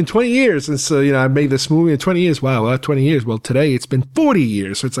how it's been 20 years since, I made this movie in 20 years. Wow, 20 years. Well, today it's been 40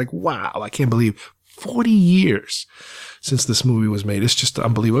 years. So it's like, wow, I can't believe 40 years since this movie was made. It's just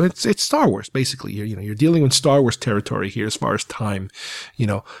unbelievable. It's Star Wars, basically. You're dealing with Star Wars territory here as far as time.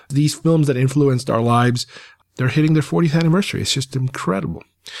 These films that influenced our lives, they're hitting their 40th anniversary. It's just incredible.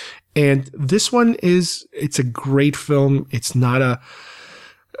 And this one it's a great film. It's not a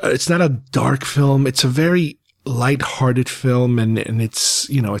dark film. It's a very lighthearted film, and it's,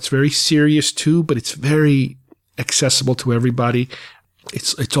 it's very serious too, but it's very accessible to everybody.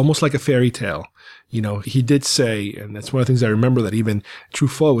 It's almost like a fairy tale. He did say, and that's one of the things I remember, that even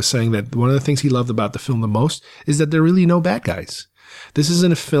Truffaut was saying that one of the things he loved about the film the most is that there are really no bad guys. This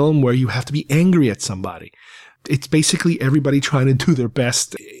isn't a film where you have to be angry at somebody. It's basically everybody trying to do their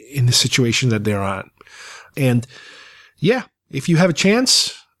best in the situation that they're on. And yeah, if you have a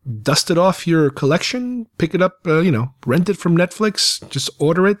chance, dust it off your collection, pick it up, rent it from Netflix, just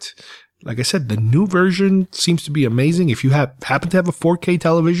order it. Like I said, the new version seems to be amazing. If you happen to have a 4K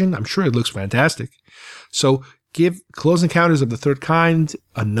television, I'm sure it looks fantastic. So give Close Encounters of the Third Kind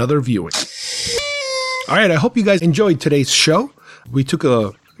another viewing. All right, I hope you guys enjoyed today's show. We took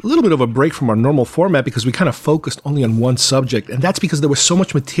a little bit of a break from our normal format because we kind of focused only on one subject, and that's because there was so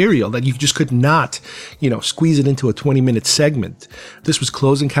much material that you just could not, squeeze it into a 20-minute segment. This was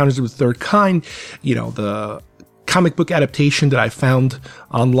Close Encounters of the Third Kind, the comic book adaptation that I found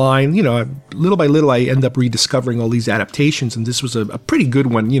online. Little by little, I end up rediscovering all these adaptations, and this was a pretty good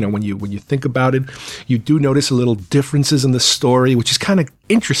one. When you think about it, you do notice a little differences in the story, which is kind of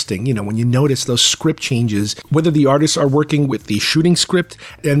interesting, when you notice those script changes, whether the artists are working with the shooting script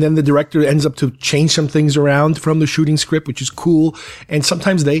and then the director ends up to change some things around from the shooting script, which is cool. And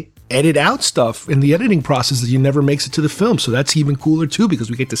sometimes they edit out stuff in the editing process that never makes it to the film. So that's even cooler too, because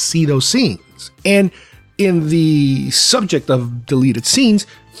we get to see those scenes. And in the subject of deleted scenes,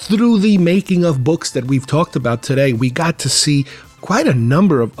 through the making of books that we've talked about today, we got to see quite a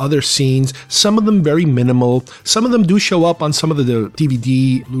number of other scenes, some of them very minimal. Some of them do show up on some of the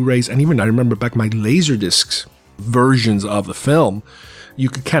DVD, Blu-rays, and even I remember back my Laserdiscs versions of the film. You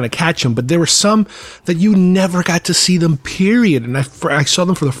could kind of catch them, but there were some that you never got to see them, period. And I saw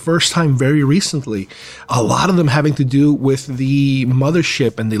them for the first time very recently. A lot of them having to do with the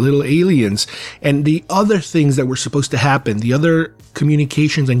mothership and the little aliens and the other things that were supposed to happen, the other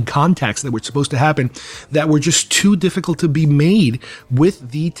communications and contacts that were supposed to happen that were just too difficult to be made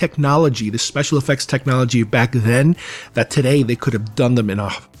with the technology, the special effects technology back then, that today they could have done them in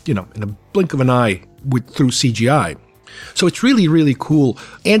a blink of an eye through CGI. So it's really, really cool.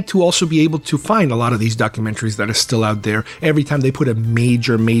 And to also be able to find a lot of these documentaries that are still out there. Every time they put a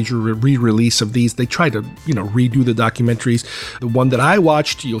major re-release of these, they try to, redo the documentaries. The one that I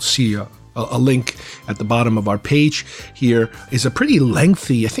watched, you'll see a link at the bottom of our page here, is a pretty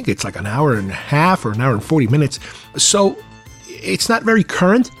lengthy, I think it's like an hour and a half or an hour and 40 minutes. So it's not very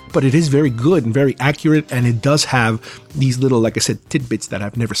current, but it is very good and very accurate, and it does have these little, like I said, tidbits that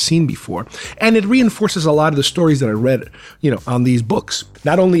I've never seen before. And it reinforces a lot of the stories that I read, on these books.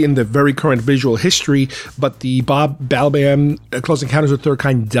 Not only in the very current visual history, but the Bob Balaban Close Encounters of the Third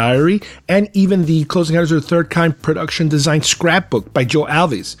Kind diary, and even the Close Encounters of the Third Kind production design scrapbook by Joe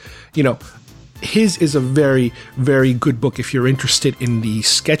Alves. his is a very, very good book if you're interested in the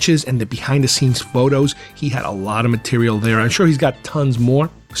sketches and the behind-the-scenes photos. He had a lot of material there. I'm sure he's got tons more.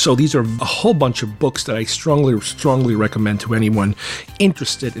 So these are a whole bunch of books that I strongly recommend to anyone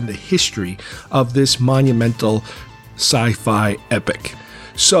interested in the history of this monumental sci-fi epic.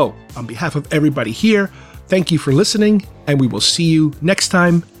 So, on behalf of everybody here, thank you for listening, and we will see you next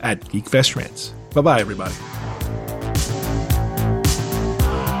time at GeekFest Rants. Bye-bye, everybody.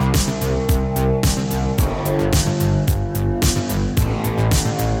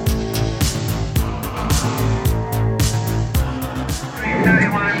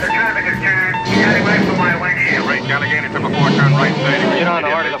 Get on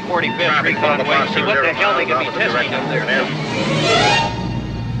over to the 45th Recon Way. See what the hell they could be testing up there now.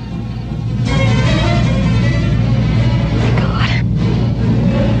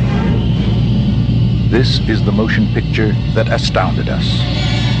 This is the motion picture that astounded us,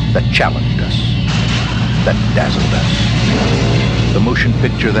 that challenged us, that dazzled us. The motion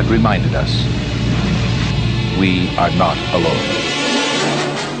picture that reminded us we are not alone.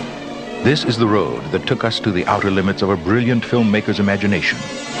 This is the road that took us to the outer limits of a brilliant filmmaker's imagination.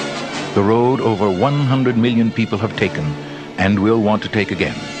 The road over 100 million people have taken and will want to take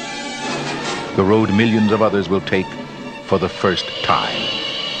again. The road millions of others will take for the first time.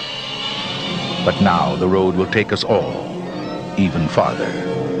 But now the road will take us all even farther.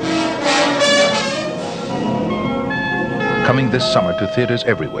 Coming this summer to theaters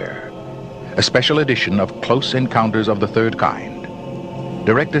everywhere, a special edition of Close Encounters of the Third Kind.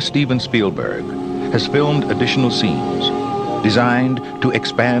 Director Steven Spielberg has filmed additional scenes designed to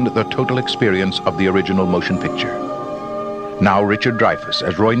expand the total experience of the original motion picture. Now Richard Dreyfuss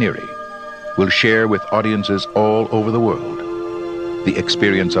as Roy Neary will share with audiences all over the world the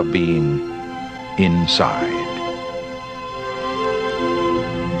experience of being inside.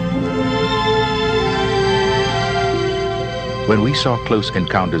 When we saw Close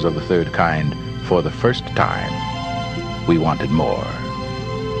Encounters of the Third Kind for the first time, we wanted more.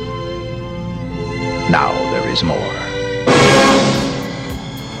 Now there is more.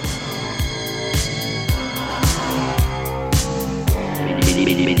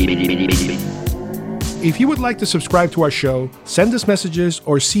 If you would like to subscribe to our show, send us messages,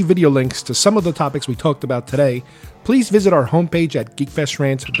 or see video links to some of the topics we talked about today, please visit our homepage at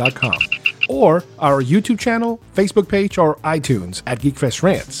geekfestrants.com or our YouTube channel, Facebook page, or iTunes at GeekFest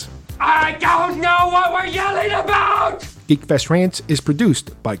Rants. I don't know what we're yelling about! GeekFest Rants is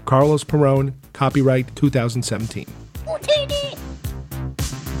produced by Carlos Perón, copyright 2017.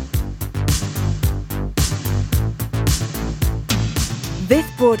 This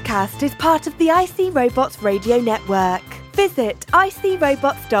broadcast is part of the IC Robots Radio Network. Visit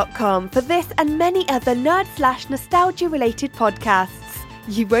icrobots.com for this and many other nerd/nostalgia related podcasts.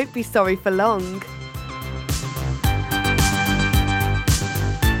 You won't be sorry for long.